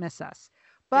 they don't miss us.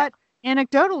 But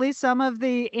anecdotally, some of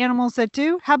the animals that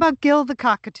do, how about Gil the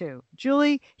cockatoo?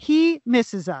 Julie, he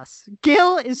misses us.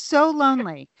 Gil is so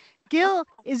lonely. Gil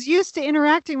is used to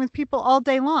interacting with people all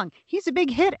day long. He's a big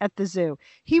hit at the zoo.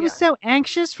 He was so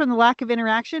anxious from the lack of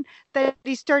interaction that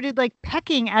he started like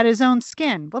pecking at his own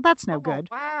skin. Well, that's no good.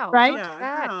 Wow. Right? Don't do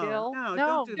that, Gil. No,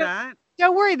 don't do that.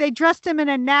 Don't worry. They dressed him in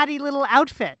a natty little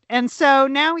outfit. And so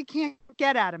now he can't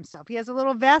get at himself. He has a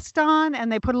little vest on and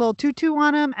they put a little tutu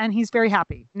on him and he's very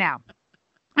happy now.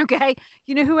 Okay.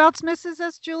 You know who else misses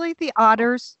us, Julie? The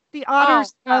otters. The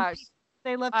otters.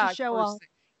 They love to show off.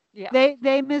 Yeah.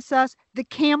 They miss us. The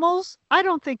camels, I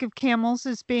don't think of camels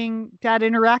as being that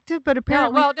interactive, but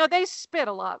apparently. No, they spit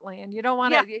a lot, Lan. You don't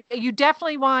want to, you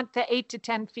definitely want the 8 to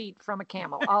 10 feet from a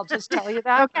camel. I'll just tell you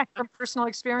that from personal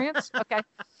experience. Okay.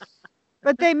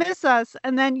 But they miss us.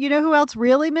 And then you know who else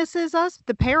really misses us?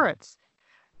 The parrots.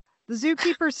 The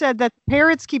zookeeper said that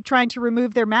parrots keep trying to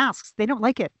remove their masks. They don't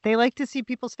like it. They like to see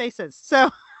people's faces.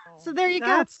 So there you go.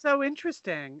 That's so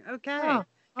interesting. Okay.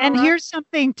 And here's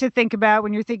something to think about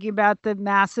when you're thinking about the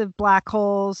massive black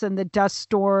holes and the dust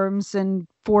storms and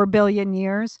 4 billion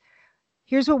years.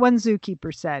 Here's what one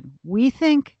zookeeper said. We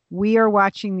think we are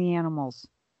watching the animals,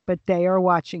 but they are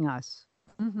watching us.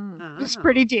 It's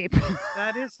pretty deep.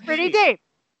 That is pretty deep.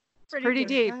 Pretty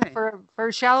deep. For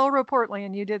a shallow report,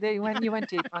 Leon, you went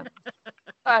deep on it.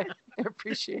 I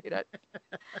appreciate it.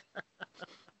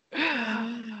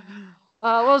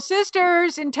 Well,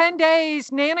 sisters, in 10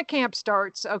 days, Nana Camp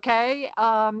starts, okay?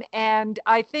 And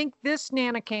I think this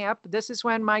Nana Camp, this is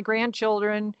when my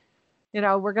grandchildren,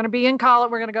 we're going to be in college,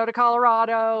 we're going to go to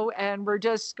Colorado, and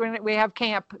we have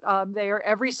camp there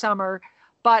every summer.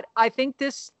 But I think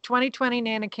this 2020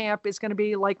 Nana Camp is going to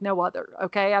be like no other,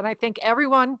 okay? And I think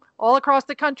everyone all across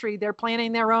the country, they're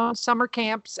planning their own summer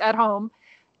camps at home.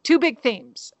 2 big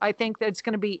themes. I think that it's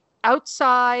going to be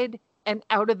outside and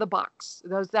out of the box.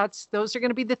 Those are going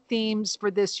to be the themes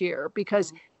for this year,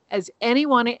 because as any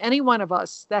one of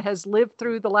us that has lived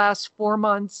through the last 4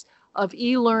 months of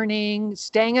e-learning,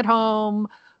 staying at home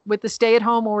with the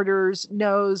stay-at-home orders,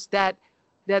 knows that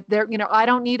there, I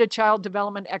don't need a child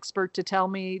development expert to tell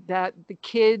me that the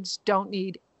kids don't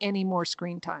need any more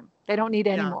screen time. They don't need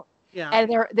any more. Yeah. And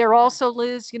they're also,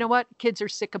 Liz, you know what? Kids are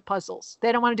sick of puzzles.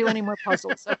 They don't want to do any more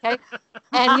puzzles. Okay.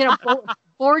 And,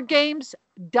 board games,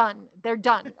 done. They're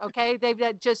done. Okay.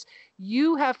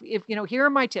 Here are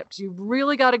my tips. You've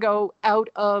really got to go out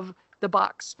of the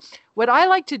box. What I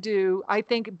like to do, I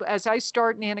think, as I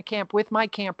start Nana Camp with my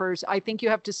campers, I think you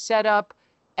have to set up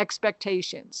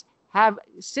expectations.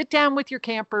 Sit down with your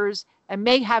campers and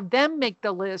have them make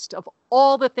the list of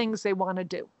all the things they want to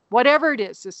do, whatever it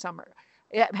is this summer.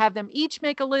 Have them each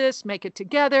make a list, make it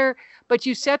together, but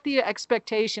you set the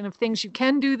expectation of things you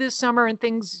can do this summer and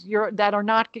things you're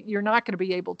not going to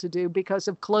be able to do because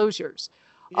of closures.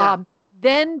 Yeah.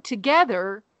 Then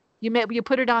together, you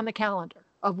put it on the calendar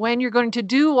of when you're going to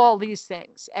do all these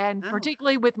things. And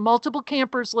particularly with multiple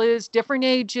campers, Liz, different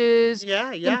ages,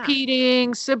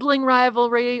 competing, sibling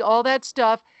rivalry, all that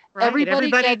stuff. Right.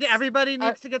 Everybody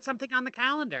needs to get something on the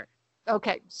calendar.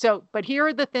 Okay. But here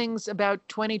are the things about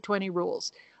 2020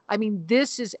 rules. I mean,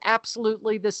 this is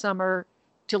absolutely the summer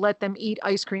to let them eat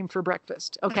ice cream for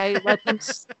breakfast. Okay.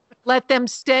 Let them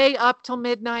stay up till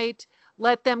midnight.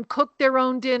 Let them cook their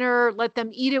own dinner. Let them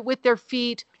eat it with their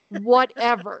feet,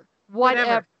 whatever.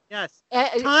 Whatever. Yes.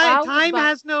 Time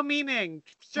has no meaning.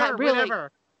 Sure, really.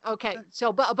 Whatever. Okay.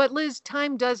 But Liz,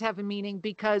 time does have a meaning,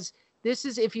 because this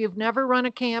is, if you've never run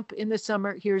a camp in the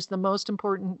summer, here's the most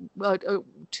important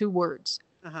 2 words.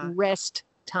 Rest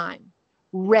time.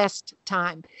 Rest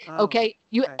time. Okay.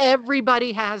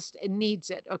 Everybody needs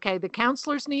it. Okay. The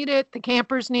counselors need it. The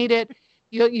campers need it.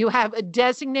 You have a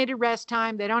designated rest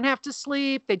time. They don't have to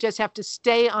sleep. They just have to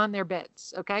stay on their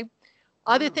beds. Okay.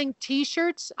 Other thing,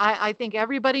 T-shirts. I think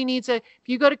everybody needs if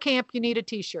you go to camp, you need a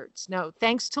T-shirts. No,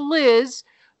 thanks to Liz,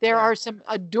 there are some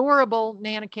adorable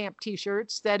Nana Camp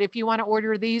T-shirts that if you want to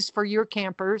order these for your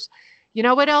campers, you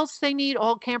know what else they need?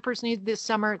 All campers need this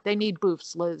summer. They need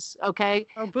booths, Liz. Okay.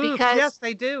 Oh, booths. Yes,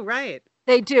 they do. Right.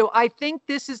 They do. I think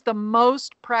this is the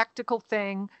most practical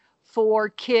thing for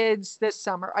kids this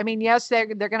summer. I mean, yes, they're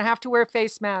going to have to wear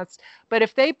face masks, but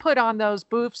if they put on those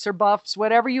boofs or buffs,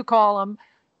 whatever you call them,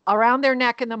 around their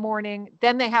neck in the morning,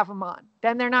 then they have them on.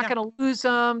 Then they're not going to lose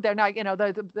them. They're not,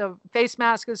 the face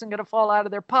mask isn't going to fall out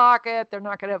of their pocket. They're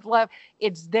not going to have left.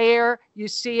 It's there. You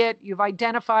see it. You've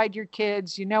identified your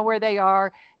kids. You know where they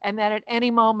are. And then at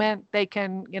any moment they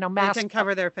can, mask. They can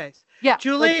cover their face. Yeah.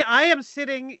 Julie, I am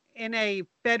sitting in a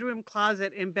bedroom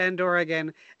closet in Bend,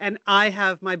 Oregon, and I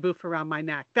have my boof around my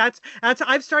neck.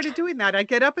 I've started doing that. I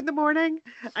get up in the morning,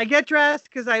 I get dressed,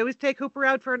 because I always take Hooper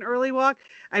out for an early walk.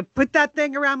 I put that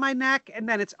thing around my neck, and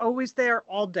then it's always there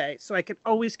all day. So I can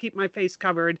always keep my face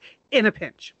covered in a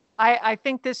pinch. I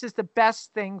think this is the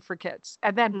best thing for kids.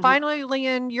 And then finally,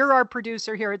 Leon, you're our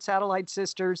producer here at Satellite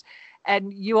Sisters,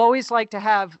 and you always like to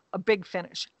have a big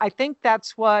finish. I think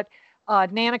that's what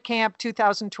Nana Camp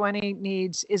 2020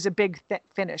 needs, is a big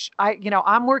finish.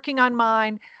 I'm working on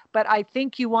mine, but I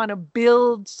think you want to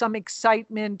build some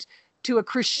excitement to a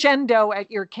crescendo at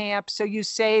your camp, so you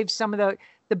save some of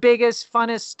the biggest,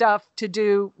 funnest stuff to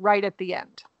do right at the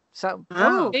end. So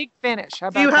big finish. How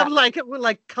about do you have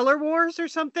like color wars or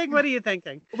something? What are you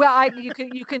thinking? Well,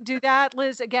 you can do that,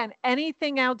 Liz. Again,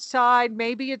 anything outside.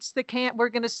 Maybe it's the camp. We're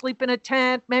going to sleep in a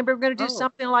tent. Maybe we're going to do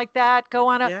something like that. Go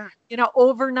on a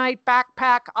overnight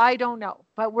backpack. I don't know,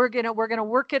 but we're gonna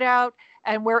work it out.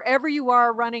 And wherever you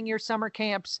are running your summer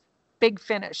camps, big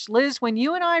finish. Liz, when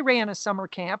you and I ran a summer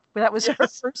camp, that was our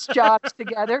first jobs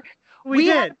together. We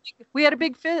had a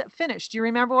big finish. Do you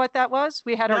remember what that was?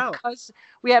 We had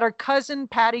our cousin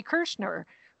Patty Kirshner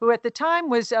who at the time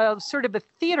was sort of a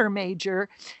theater major,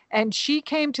 and she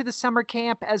came to the summer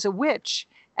camp as a witch.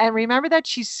 And remember that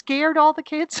she scared all the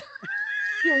kids?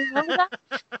 You remember that?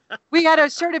 We had a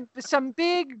sort of some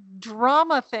big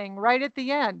drama thing right at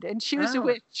the end, and she was a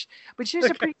witch, but she was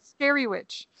a pretty scary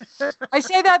witch. I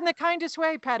say that in the kindest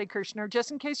way, Patty Kirshner, just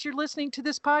in case you're listening to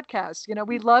this podcast.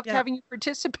 We loved having you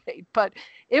participate, but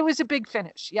it was a big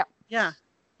finish. Yeah.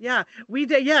 Yeah, we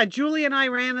did. Yeah, Julie and I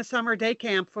ran a summer day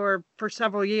camp for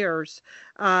several years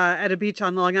at a beach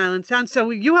on Long Island Sound.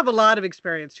 So you have a lot of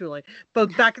experience, Julie,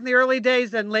 both back in the early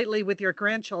days and lately with your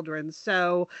grandchildren.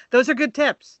 So those are good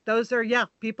tips. Those are,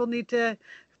 people need to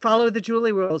follow the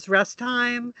Julie rules: rest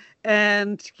time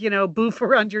and, boof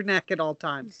around your neck at all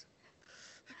times.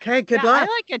 Okay, good luck. I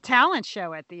like a talent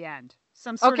show at the end.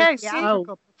 Some sort of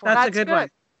theatrical performance. That's a good one.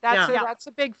 That's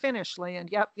a big finish, Lian.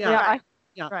 Yep. Yeah.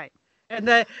 Right.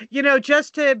 And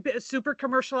just to super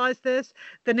commercialize this,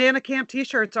 the Nana Camp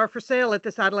t-shirts are for sale at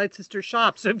the Satellite Sisters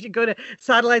shop. So if you go to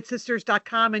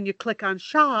satellitesisters.com and you click on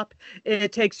shop,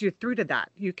 it takes you through to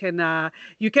that. You can, and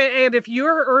if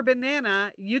you're Urban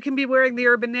Nana, you can be wearing the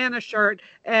Urban Nana shirt,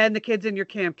 and the kids in your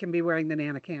camp can be wearing the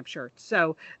Nana Camp shirt.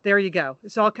 So there you go.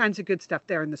 It's all kinds of good stuff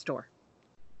there in the store.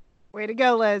 Way to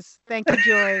go, Liz. Thank you,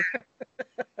 Julie.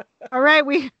 All right,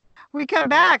 we come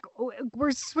back.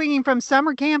 We're swinging from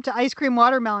summer camp to ice cream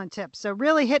watermelon tips. So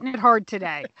really hitting it hard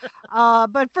today.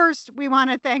 But first, we want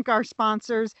to thank our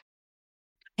sponsors.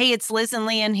 Hey, it's Liz and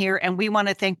Lian here, and we want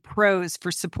to thank Prose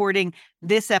for supporting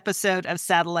this episode of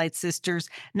Satellite Sisters.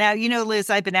 Now, Liz,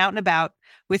 I've been out and about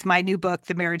with my new book,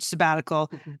 The Marriage Sabbatical.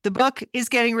 Mm-hmm. The book is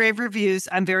getting rave reviews.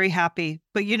 I'm very happy.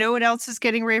 But you know what else is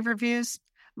getting rave reviews?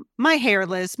 My hair,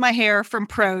 Liz. My hair from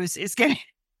Prose is getting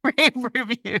rave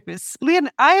reviews. Lian,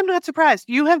 I am not surprised.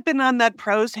 You have been on that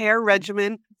Prose hair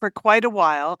regimen for quite a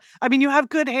while. I mean, you have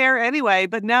good hair anyway,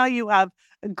 but now you have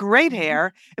great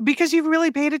hair because you've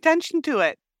really paid attention to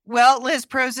it. Well, Liz,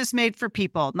 Prose is made for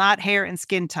people, not hair and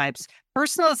skin types.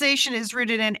 Personalization is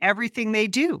rooted in everything they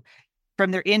do,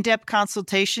 from their in-depth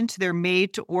consultation to their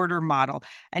made-to-order model.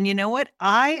 And you know what?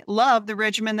 I love the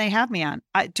regimen they have me on.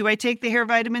 Do I take the hair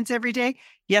vitamins every day?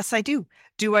 Yes, I do.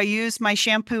 Do I use my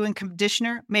shampoo and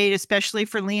conditioner made especially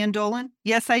for Lian Dolan?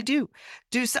 Yes, I do.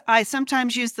 Do I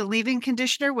sometimes use the leave-in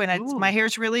conditioner when my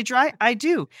hair's really dry? I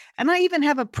do. And I even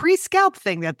have a pre-scalp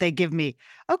thing that they give me.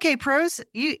 Okay, Prose,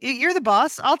 you're the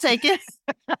boss. I'll take it.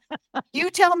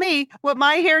 You tell me what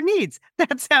my hair needs.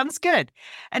 That sounds good.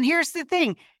 And here's the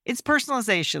thing. It's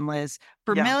personalization, Liz.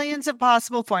 For millions of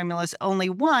possible formulas, only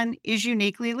one is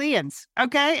uniquely Lian's.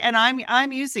 Okay? And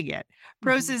I'm using it.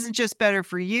 Prose isn't just better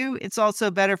for you, it's also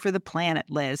better for the planet,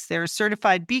 Liz. They're a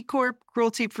certified B Corp,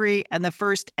 cruelty-free, and the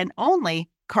first and only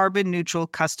carbon-neutral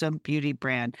custom beauty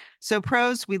brand. So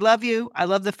Prose, we love you. I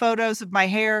love the photos of my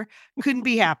hair. Couldn't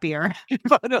be happier.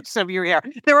 Photos of your hair.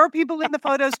 There are people in the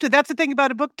photos too. That's the thing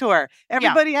about a book tour.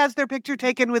 Everybody has their picture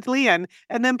taken with Lian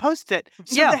and then post it.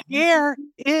 So the hair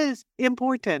is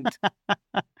important.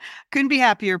 Couldn't be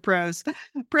happier, Prose.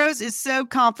 Prose is so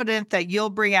confident that you'll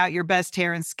bring out your best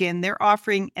hair and skin. They're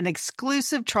offering an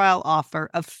exclusive trial offer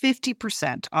of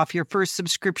 50% off your first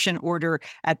subscription order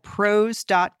at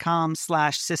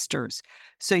prose.com/sisters.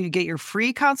 So you get your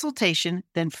free consultation,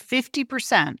 then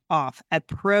 50% off at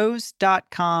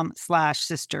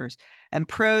prose.com/sisters. And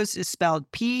Prose is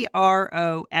spelled Prose.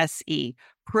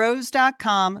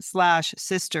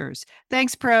 Prose.com/sisters.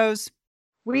 Thanks, Prose.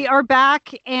 We are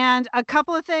back, and a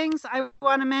couple of things I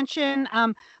want to mention.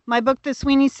 My book, The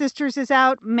Sweeney Sisters, is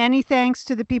out. Many thanks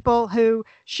to the people who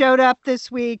showed up this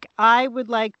week. I would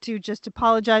like to just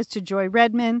apologize to Joy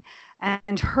Redman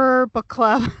and her book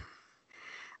club.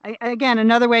 Again,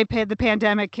 another way the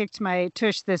pandemic kicked my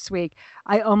tush this week.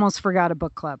 I almost forgot a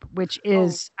book club, which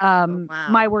is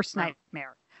my worst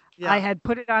nightmare. Yeah. I had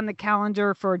put it on the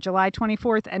calendar for July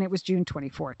 24th, and it was June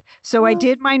 24th. So I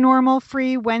did my normal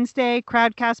free Wednesday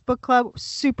Crowdcast book club,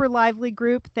 super lively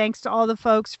group. Thanks to all the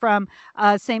folks from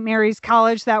St. Mary's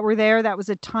College that were there. That was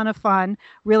a ton of fun.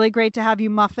 Really great to have you,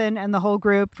 Muffin, and the whole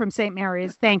group from St.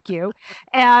 Mary's. Thank you.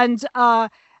 And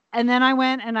then I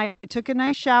went and I took a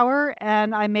nice shower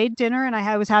and I made dinner and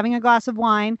I was having a glass of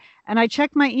wine and I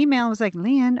checked my email and was like,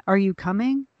 Lian, are you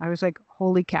coming? I was like,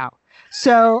 holy cow.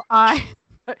 So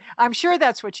I'm sure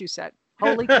that's what you said.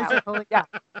 Holy cow. Holy cow.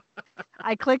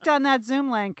 I clicked on that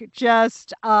Zoom link.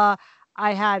 I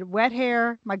had wet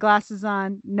hair, my glasses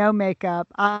on, no makeup.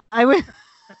 I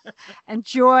And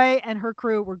Joy and her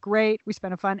crew were great. We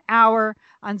spent a fun hour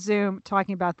on Zoom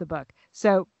talking about the book.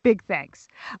 So big thanks.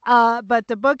 But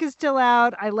the book is still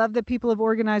out. I love that people have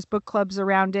organized book clubs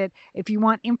around it. If you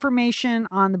want information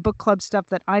on the book club stuff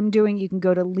that I'm doing, you can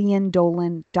go to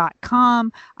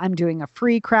leandolan.com. I'm doing a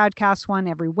free Crowdcast one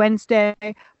every Wednesday,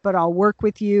 but I'll work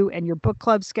with you and your book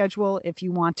club schedule. If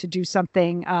you want to do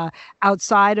something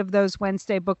outside of those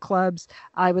Wednesday book clubs,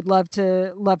 I would love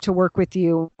to work with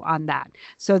you on that.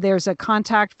 So there's a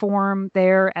contact form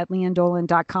there at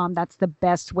leandolan.com. That's the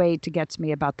best way to get to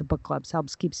me about the book clubs.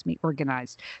 Keeps me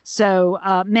organized. So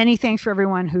many thanks for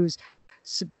everyone who's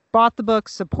bought the book,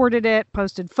 supported it,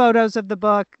 posted photos of the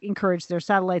book, encouraged their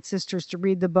satellite sisters to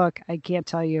read the book. I can't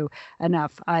tell you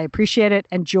enough. I appreciate it.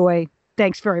 And Joy,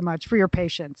 thanks very much for your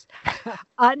patience.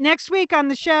 Next week on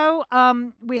the show,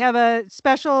 we have a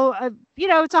special,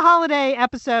 it's a holiday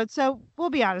episode. So we'll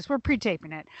be honest, we're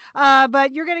pre-taping it.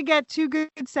 But you're going to get two good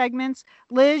segments.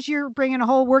 Liz, you're bringing a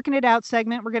whole working it out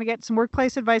segment. We're going to get some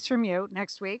workplace advice from you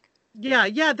next week. Yeah.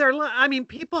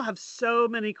 People have so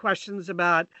many questions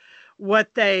about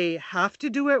what they have to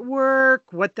do at work,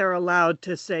 what they're allowed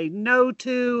to say no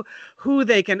to, who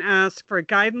they can ask for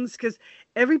guidance, because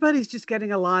everybody's just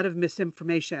getting a lot of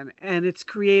misinformation and it's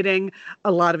creating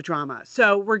a lot of drama.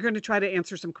 So we're going to try to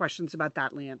answer some questions about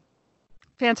that, Leanne.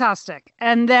 Fantastic.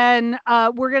 And then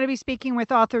we're going to be speaking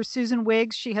with author Susan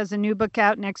Wiggs. She has a new book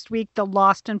out next week, The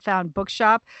Lost and Found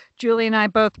Bookshop. Julie and I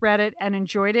both read it and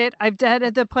enjoyed it. I've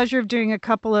had the pleasure of doing a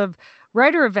couple of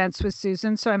writer events with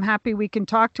Susan, so I'm happy we can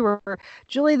talk to her.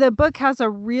 Julie, the book has a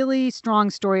really strong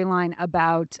storyline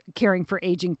about caring for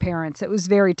aging parents. It was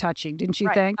very touching, didn't you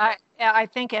think? I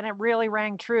think, and it really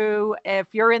rang true.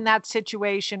 If you're in that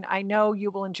situation, I know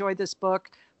you will enjoy this book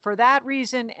for that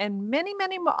reason and many,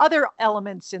 many other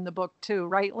elements in the book too,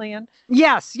 right, Leanne?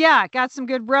 Yes. Yeah. Got some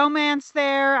good romance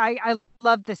there. I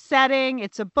love the setting.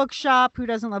 It's a bookshop. Who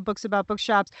doesn't love books about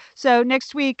bookshops? So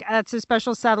next week, it's a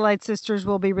special Satellite Sisters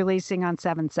we'll be releasing on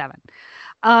 7/7.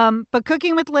 But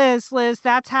Cooking with Liz,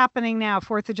 that's happening now,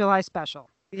 4th of July special.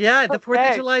 Yeah, the 4th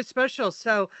of July special.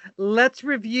 So let's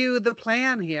review the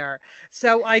plan here.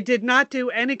 So I did not do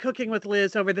any cooking with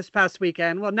Liz over this past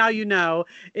weekend. Well, now you know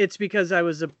it's because I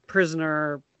was a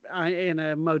prisoner in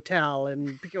a motel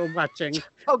and watching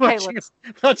old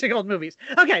movies.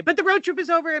 Okay, but the road trip is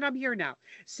over and I'm here now.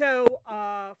 So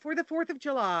for the 4th of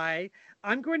July,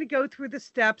 I'm going to go through the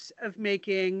steps of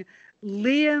making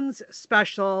Leanne's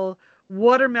special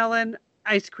watermelon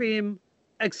ice cream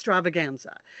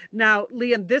extravaganza. Now,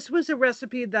 Leanne, this was a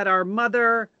recipe that our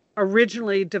mother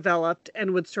originally developed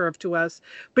and would serve to us.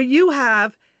 But you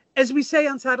have, as we say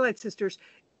on Satellite Sisters,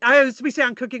 as we say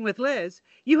on Cooking with Liz,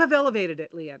 you have elevated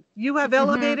it, Leanne. You have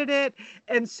elevated it.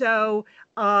 And so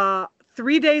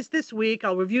 3 days this week,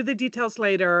 I'll review the details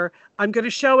later. I'm going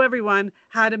to show everyone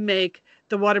how to make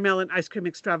the watermelon ice cream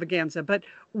extravaganza. But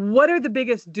what are the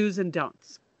biggest do's and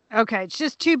don'ts? Okay, it's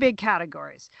just two big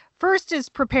categories. First is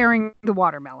preparing the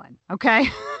watermelon, okay?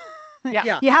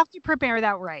 Yeah. You have to prepare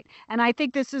that right. And I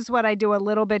think this is what I do a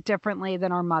little bit differently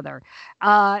than our mother.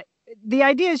 The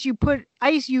idea is you put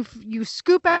ice, you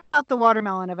scoop out the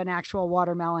watermelon of an actual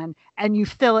watermelon and you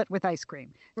fill it with ice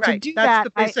cream. Right, that's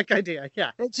the basic idea,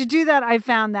 yeah. To do that, I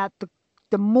found that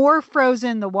the more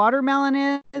frozen the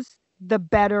watermelon is, the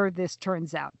better this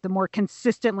turns out. The more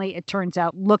consistently it turns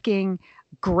out looking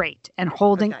great and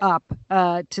holding up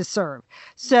to serve.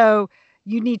 So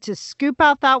you need to scoop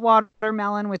out that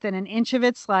watermelon within an inch of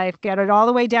its life, get it all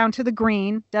the way down to the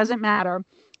green, doesn't matter.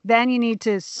 Then you need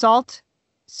to salt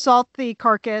the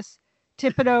carcass,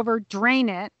 tip it over, drain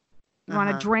it. You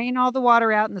want to drain all the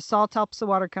water out and the salt helps the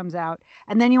water comes out.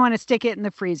 And then you want to stick it in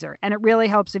the freezer. And it really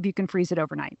helps if you can freeze it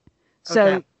overnight.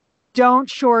 So don't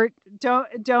short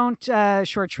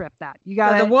trip that. You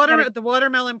got the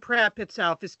watermelon prep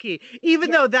itself is key,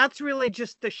 even though that's really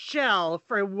just the shell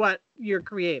for what you're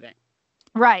creating.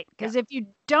 Right, because if you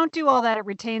don't do all that, it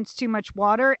retains too much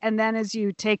water, and then as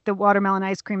you take the watermelon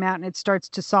ice cream out and it starts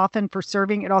to soften for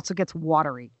serving, it also gets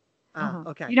watery.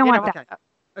 Okay, you don't want that.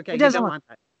 Okay, you don't want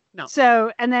that. No.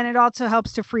 So, and then it also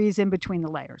helps to freeze in between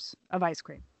the layers of ice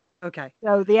cream. Okay.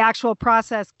 So the actual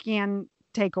process can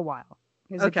take a while.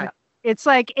 Okay. It's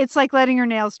like letting your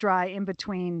nails dry in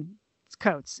between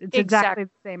coats. It's exactly the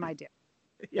same idea.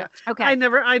 Yeah. Okay. I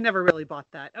never really bought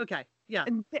that. Okay. Yeah.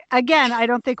 Again, I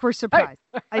don't think we're surprised.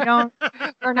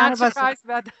 We're not surprised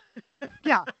about that.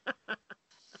 Yeah.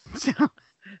 So,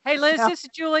 hey, Liz, this is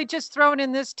Julie. Just throwing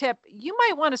in this tip. You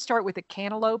might want to start with a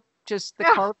cantaloupe, just the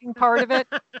carving part of it.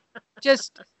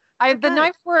 The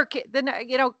knife work,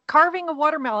 carving a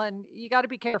watermelon, you got to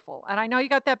be careful. And I know you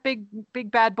got that big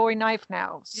bad boy knife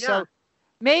now. So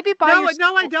Maybe buy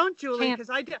No, I don't, Julie, because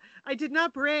I did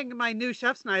not bring my new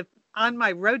chef's knife on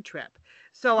my road trip.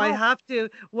 So I have to,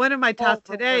 one of my tasks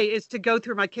today is to go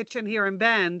through my kitchen here in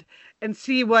Bend and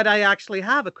see what I actually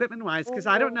have equipment-wise, because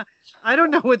I don't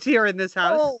know what's here in this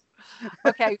house.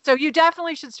 Okay, so you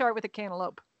definitely should start with a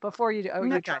cantaloupe before you do.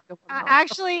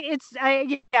 Actually,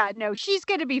 she's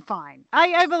going to be fine.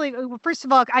 I believe. First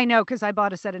of all, I know because I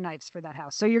bought a set of knives for that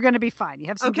house, so you're going to be fine. You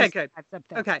have some good. knives up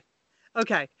there.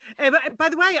 Okay. By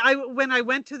the way, when I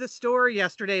went to the store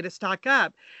yesterday to stock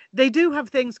up, they do have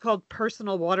things called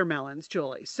personal watermelons,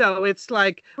 Julie. So it's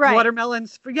like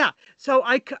watermelons So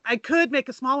I could make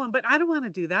a small one, but I don't want to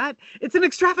do that. It's an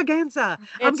extravaganza.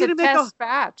 I'm going to make a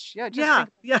batch.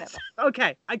 Yes.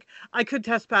 Okay. I could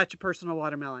test batch a personal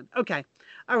watermelon. Okay.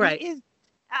 All right.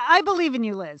 I believe in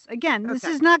you, Liz. Again, this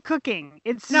is not cooking.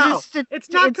 It's not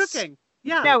cooking.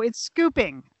 Yeah. No, it's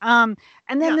scooping. And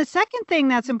then the second thing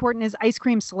that's important is ice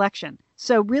cream selection.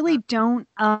 So really don't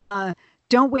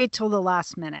wait till the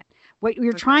last minute. What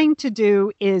you're trying to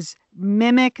do is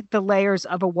mimic the layers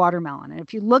of a watermelon. And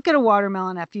if you look at a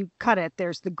watermelon, after you cut it,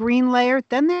 there's the green layer,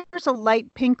 then there's a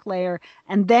light pink layer,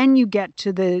 and then you get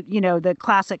to the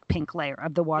classic pink layer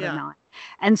of the watermelon.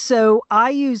 And so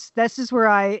this is where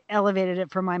I elevated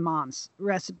it from my mom's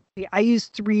recipe. I use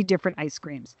 3 different ice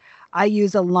creams. I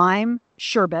use a lime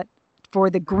sherbet for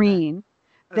the green.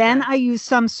 Then I use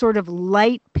some sort of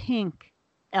light pink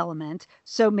element.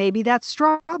 So maybe that's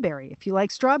strawberry, if you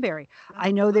like strawberry.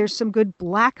 I know there's some good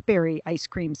blackberry ice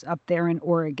creams up there in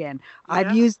Oregon.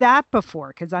 I've used that before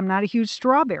because I'm not a huge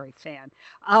strawberry fan.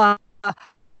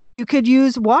 You could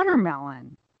use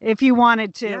watermelon. If you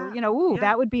wanted to,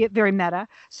 that would be very meta.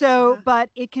 So, but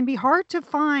it can be hard to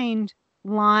find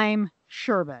lime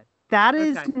sherbet. That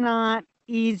is not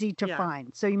easy to find.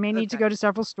 So you may need to go to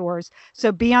several stores.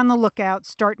 So be on the lookout.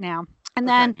 Start now. And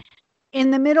then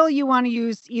in the middle, you want to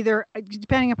use either,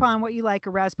 depending upon what you like, a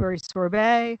raspberry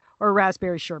sorbet or a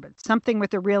raspberry sherbet, something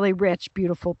with a really rich,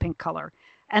 beautiful pink color.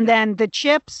 And then the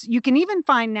chips, you can even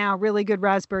find now really good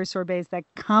raspberry sorbets that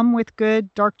come with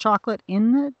good dark chocolate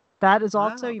in it. That is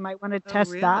also, you might want to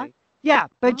test that. Yeah,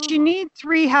 but you need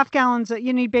 3 half gallons.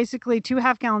 You need basically 2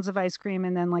 half gallons of ice cream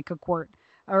and then like a quart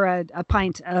or a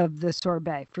pint of the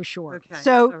sorbet for sure.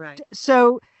 Okay.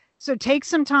 So take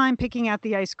some time picking out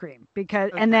the ice cream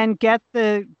and then get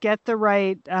the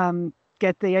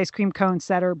ice cream cones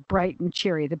that are bright and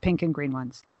cheery, the pink and green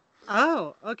ones.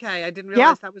 Oh, okay. I didn't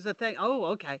realize that was a thing. Oh,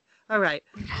 okay. All right.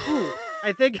 Ooh,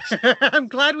 I think I'm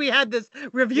glad we had this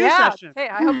review session. Hey,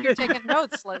 I hope you're taking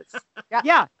notes, Liz.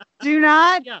 Yeah. Do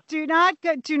not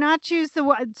choose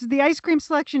the ice cream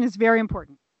selection is very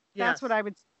important. Yes. That's what I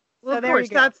would say. Well, of course,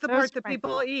 that's the part that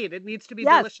people eat. It needs to be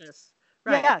delicious.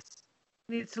 Right. Yes.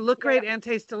 It needs to look great and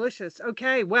taste delicious.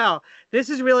 Okay, well, this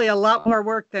is really a lot more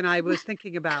work than I was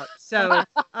thinking about. So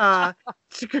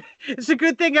it's a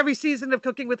good thing every season of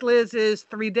Cooking with Liz is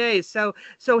 3 days. So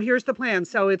here's the plan.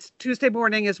 So it's Tuesday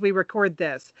morning as we record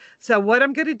this. So what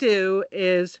I'm going to do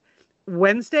is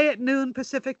Wednesday at noon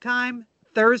Pacific time,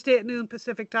 Thursday at noon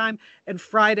Pacific time, and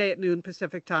Friday at noon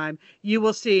Pacific time, you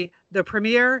will see the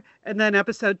premiere and then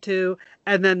episode 2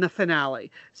 and then the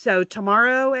finale. So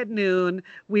tomorrow at noon,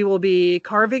 we will be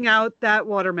carving out that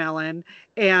watermelon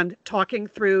and talking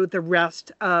through the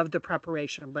rest of the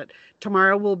preparation. But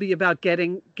tomorrow will be about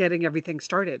getting everything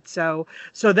started. So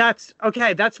that's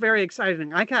okay. That's very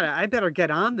exciting. I better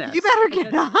get on this. You better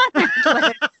get on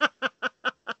it.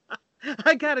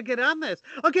 I gotta get on this.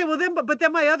 Okay, well then, but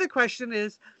then my other question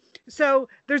is, so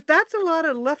that's a lot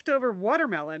of leftover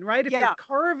watermelon, right? If you're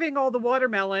carving all the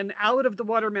watermelon out of the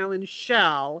watermelon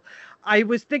shell, I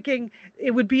was thinking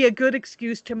it would be a good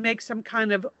excuse to make some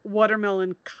kind of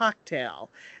watermelon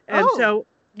cocktail. And so,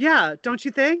 don't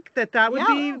you think that would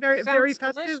be very, very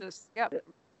festive? Yep.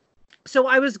 So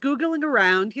I was Googling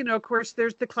around, of course,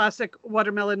 there's the classic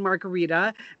watermelon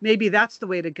margarita. Maybe that's the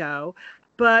way to go.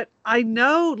 But I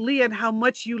know, Leanne, how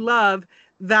much you love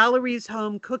Valerie's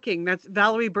Home Cooking. That's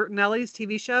Valerie Bertinelli's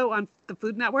TV show on the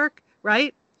Food Network,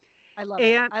 right? I love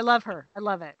it. I love her. I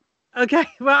love it. Okay.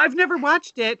 Well, I've never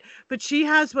watched it, but she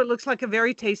has what looks like a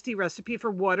very tasty recipe for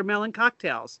watermelon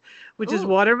cocktails, which is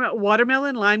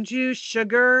watermelon, lime juice,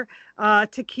 sugar,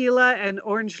 tequila, and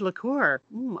orange liqueur.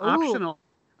 Optional.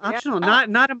 Optional,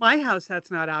 not in my house. That's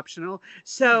not optional.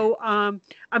 So I'm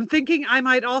thinking I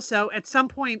might also at some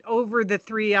point over the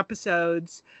 3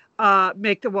 episodes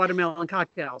make the watermelon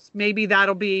cocktails. Maybe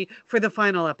that'll be for the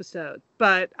final episode.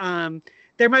 But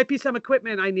there might be some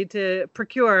equipment I need to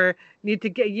procure, need to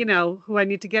get, who I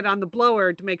need to get on the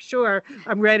blower to make sure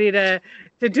I'm ready to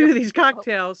do these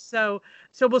cocktails. So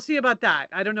we'll see about that.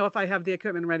 I don't know if I have the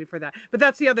equipment ready for that, but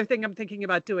that's the other thing I'm thinking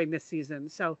about doing this season.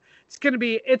 So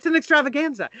it's an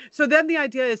extravaganza. So then the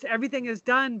idea is everything is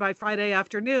done by Friday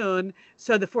afternoon.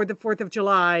 So for the 4th of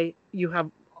July, you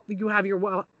have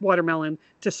your watermelon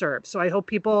to serve. So I hope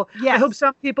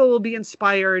some people will be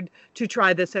inspired to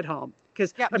try this at home.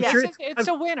 Because I'm sure it's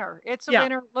a winner. It's a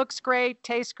winner. Looks great,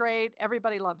 tastes great.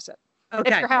 Everybody loves it.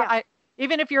 Okay.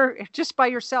 Even if you're just by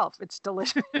yourself, it's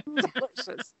delicious.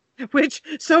 Delicious. Which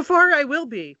so far I will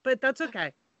be, but that's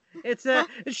okay. It's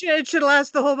it should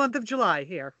last the whole month of July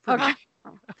here. Okay.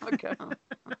 Okay.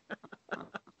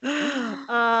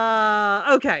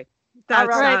 Okay. All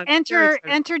right.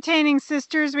 Entertaining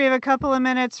Sisters. We have a couple of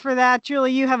minutes for that.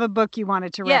 Julie, you have a book you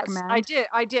wanted to recommend. Yes,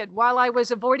 I did. While I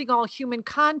was avoiding all human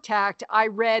contact, I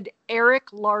read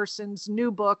Erik Larson's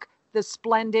new book, The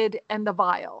Splendid and the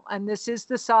Vile. And this is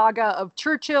the saga of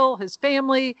Churchill, his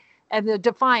family, and the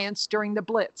Defiance during the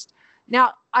Blitz.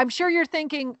 Now, I'm sure you're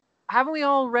thinking, haven't we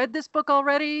all read this book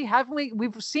already? Haven't we?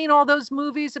 We've seen all those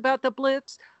movies about the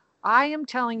Blitz. I am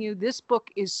telling you, this book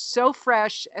is so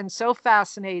fresh and so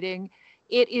fascinating.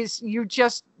 It is, you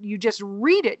just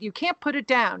read it. You can't put it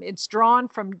down. It's drawn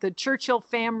from the Churchill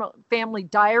family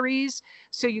diaries.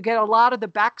 So you get a lot of the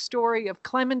backstory of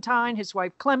Clementine, his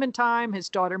wife Clementine, his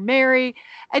daughter Mary,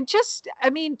 and just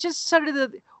sort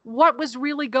of what was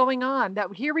really going on.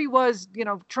 That here he was,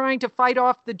 trying to fight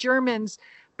off the Germans.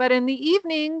 But in the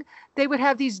evening, they would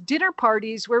have these dinner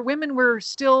parties where women were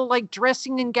still like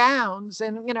dressing in gowns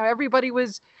and, everybody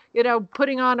was,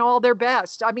 putting on all their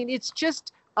best. I mean, it's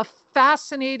just a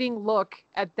fascinating look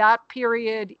at that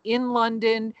period in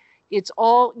London. It's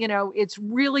all, it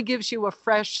really gives you a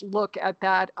fresh look at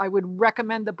that. I would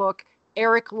recommend the book,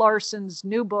 Erik Larson's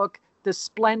new book, The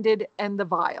Splendid and the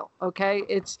Vile. Okay.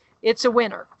 It's a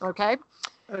winner. Okay.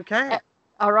 Okay.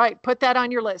 All right, put that on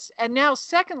your list. And now,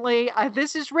 secondly,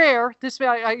 this is rare.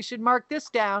 I should mark this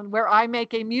down where I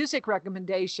make a music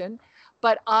recommendation.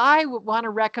 But I would want to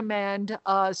recommend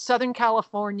a Southern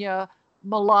California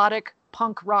melodic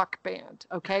punk rock band,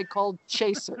 okay, called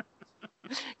Chaser.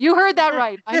 You heard that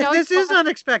right. I know this is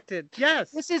unexpected. Yes.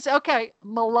 This is okay.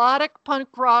 Melodic punk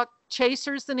rock.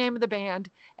 Chaser's the name of the band.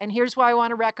 And here's why I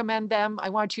want to recommend them. I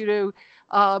want you to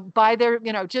buy their,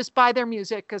 just buy their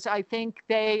music because I think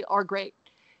they are great.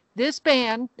 This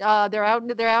band, they're out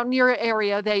in your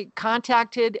area. They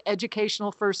contacted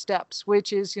Educational First Steps,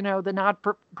 which is, the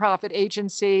not-for-profit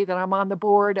agency that I'm on the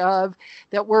board of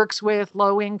that works with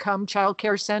low-income child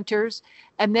care centers.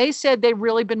 And they said they've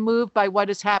really been moved by what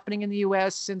is happening in the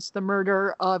U.S. since the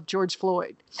murder of George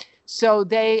Floyd. So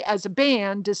they, as a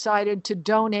band, decided to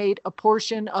donate a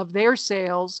portion of their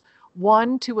sales,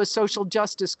 one to a social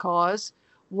justice cause,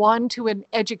 one to an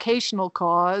educational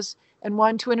cause, and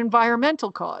one to an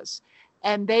environmental cause.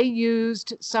 And they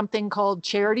used something called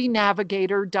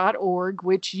charitynavigator.org,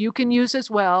 which you can use as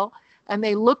well. And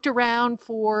they looked around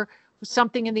for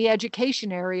something in the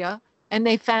education area, and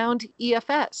they found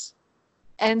EFS.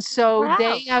 And so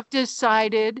They have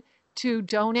decided to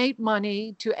donate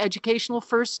money to Educational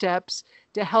First Steps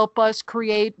to help us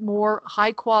create more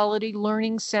high-quality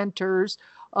learning centers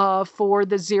for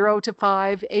the 0 to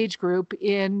 5 age group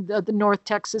in the North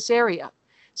Texas area.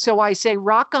 So I say,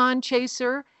 rock on,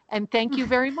 Chaser, and thank you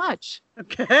very much.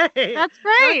 Okay. That's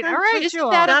great. All right,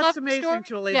 Julie. That's amazing, story?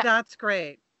 Julie. Yeah. That's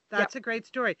great. That's a great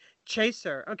story.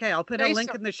 Chaser. Okay, I'll put a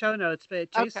link in the show notes,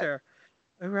 but Chaser.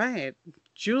 Okay. All right.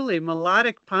 Julie,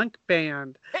 melodic punk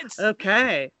band.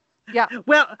 Okay. Yeah.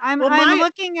 Well, I'm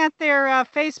looking at their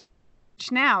Facebook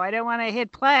now. I don't want to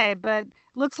hit play, but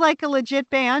looks like a legit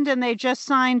band, and they just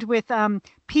signed with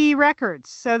P Records.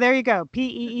 So there you go,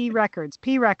 PEE Records,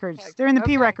 P Records. Okay. They're in the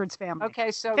P Records family.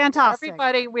 Okay, so fantastic.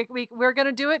 Everybody, we're going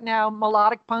to do it now.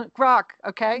 Melodic punk rock.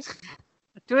 Okay,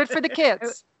 do it for the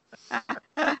kids.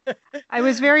 I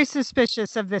was very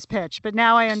suspicious of this pitch, but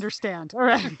now I understand. All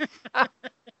right.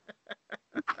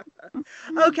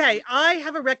 Okay, I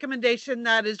have a recommendation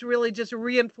that is really just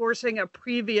reinforcing a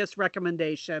previous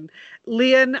recommendation.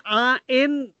 Leon, on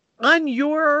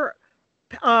your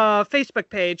Facebook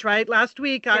page, right? Last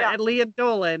week at Leon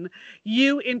Dolan,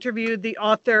 you interviewed the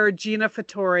author Gina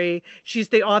Fattori. She's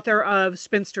the author of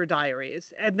Spinster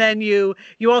Diaries. And then you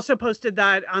also posted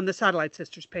that on the Satellite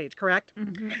Sisters page, correct?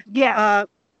 Mm-hmm. Yeah.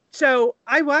 So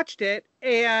I watched it,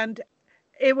 and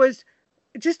it was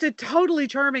just a totally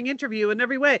charming interview in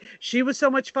every way. She was so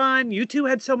much fun. You two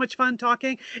had so much fun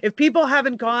talking. If people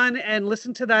haven't gone and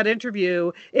listened to that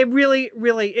interview, it really,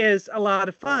 really is a lot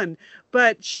of fun.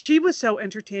 But she was so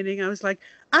entertaining. I was like,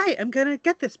 I am going to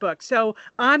get this book. So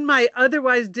on my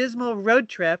otherwise dismal road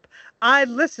trip, I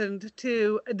listened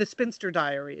to The Spinster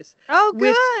Diaries. Oh,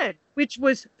 good. Which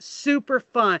was super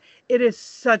fun. It is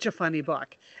such a funny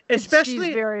book. Especially,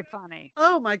 she's very funny.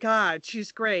 Oh my God,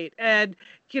 she's great. And,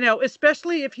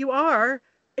 especially if you are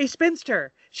a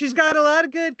spinster. She's got a lot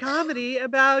of good comedy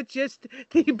about just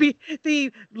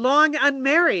the long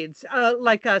unmarrieds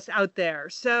like us out there.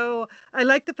 So I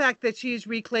like the fact that she's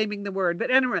reclaiming the word. But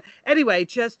anyway,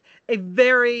 just a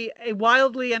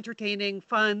wildly entertaining,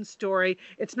 fun story.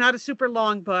 It's not a super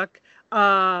long book,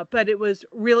 but it was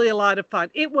really a lot of fun.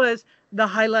 It was the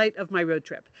highlight of my road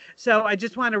trip. So I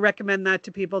just want to recommend that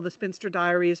to people, The Spinster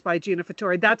Diaries by Gina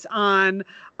Fattori. That's on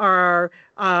our,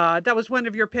 that was one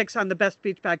of your picks on the Best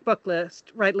Beach Bag book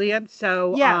list, right, Leanne?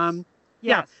 So, yes.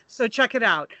 Yeah, so check it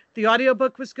out. The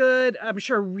audiobook was good. I'm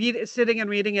sure sitting and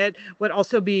reading it would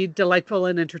also be delightful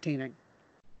and entertaining.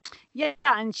 Yeah,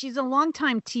 and she's a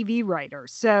longtime TV writer.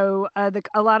 So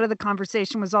a lot of the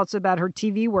conversation was also about her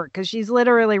TV work because she's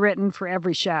literally written for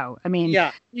every show. I mean,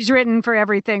 she's written for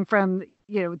everything from,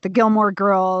 the Gilmore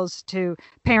Girls to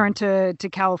Parenthood to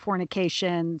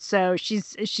Californication. So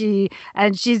she's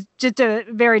just a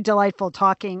very delightful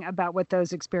talking about what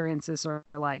those experiences are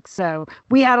like. So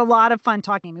we had a lot of fun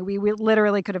talking. I mean, we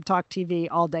literally could have talked TV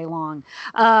all day long.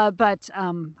 But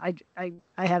I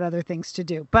had other things to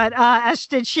do. But as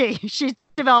did she. She's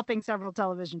developing several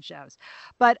television shows.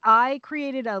 But I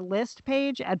created a list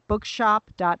page at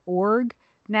bookshop.org.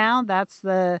 Now that's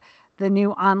the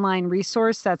new online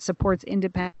resource that supports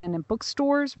independent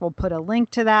bookstores. We'll put a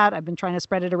link to that. I've been trying to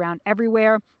spread it around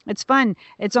everywhere. It's fun.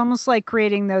 It's almost like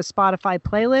creating those Spotify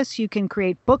playlists. You can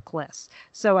create book lists.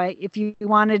 So if you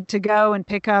wanted to go and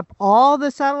pick up all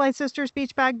the Satellite Sisters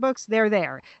Beach Bag books, they're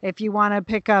there. If you want to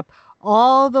pick up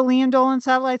all the Lian Dolan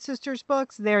Satellite Sisters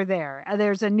books, they're there.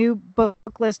 There's a new book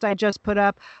list I just put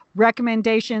up,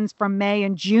 recommendations from May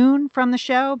and June from the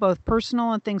show, both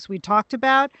personal and things we talked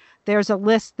about. There's a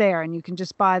list there, and you can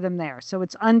just buy them there. So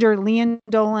it's under Lian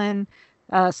Dolan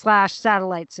 /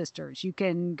 Satellite Sisters. You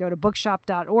can go to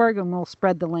bookshop.org, and we'll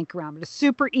spread the link around. But a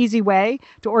super easy way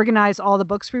to organize all the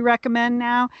books we recommend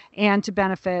now and to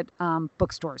benefit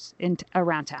bookstores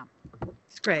around town.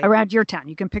 It's great. Around your town.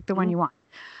 You can pick the one you want.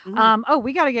 Mm-hmm.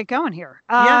 We got to get going here.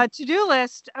 To-do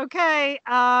list. Okay.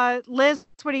 Liz,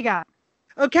 what do you got?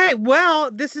 Okay. Well,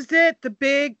 this is it. The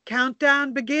big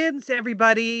countdown begins,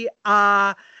 everybody.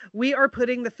 We are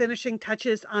putting the finishing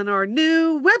touches on our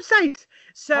new website.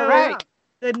 So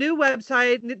the new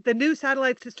website, the new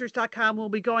satellitesisters.com will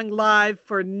be going live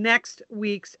for next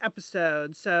week's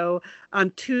episode. So on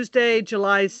Tuesday,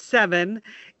 July 7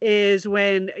 is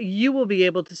when you will be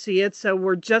able to see it. So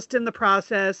we're just in the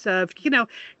process of,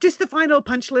 just the final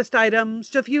punch list items,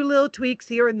 just a few little tweaks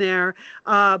here and there.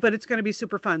 But it's going to be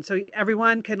super fun. So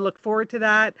everyone can look forward to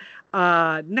that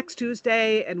next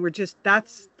Tuesday. And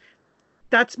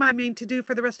that's my main to-do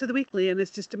for the rest of the weekly. And it's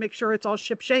just to make sure it's all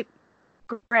ship shape.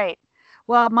 Great.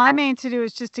 Well, my main to-do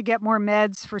is just to get more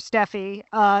meds for Steffi.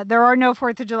 There are no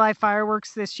 4th of July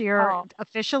fireworks this year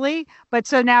officially, but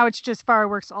so now it's just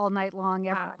fireworks all night long,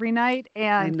 every night.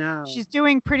 And she's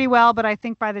doing pretty well, but I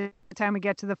think by the time we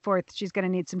get to the 4th, she's going to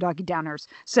need some doggy downers.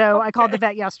 So I called the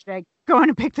vet yesterday, going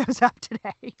to pick those up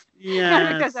today.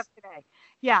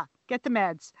 Yeah, get the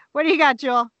meds. What do you got,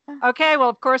 Jewel? Okay, well,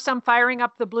 of course, I'm firing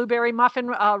up the blueberry muffin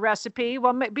recipe.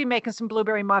 We'll be making some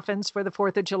blueberry muffins for the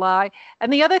 4th of July.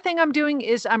 And the other thing I'm doing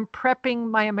is I'm prepping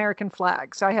my American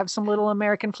flags. I have some little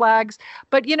American flags,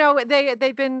 but,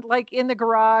 they've been like in the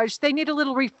garage. They need a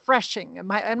little refreshing.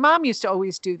 And Mom used to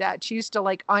always do that. She used to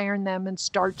like iron them and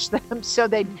starch them so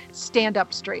they'd stand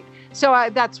up straight. So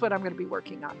that's what I'm going to be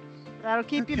working on. That'll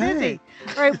keep you busy.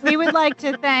 All right, we would like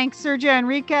to thank Sergio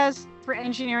Enriquez for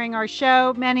engineering our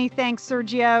show. Many thanks,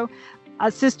 Sergio.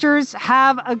 Sisters,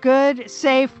 have a good,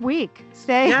 safe week.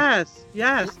 Yes.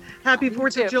 Happy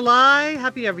 4th of July.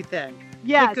 Happy everything.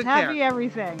 Yes, happy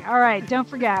everything. All right, don't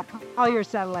forget, call your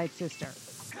satellite sister.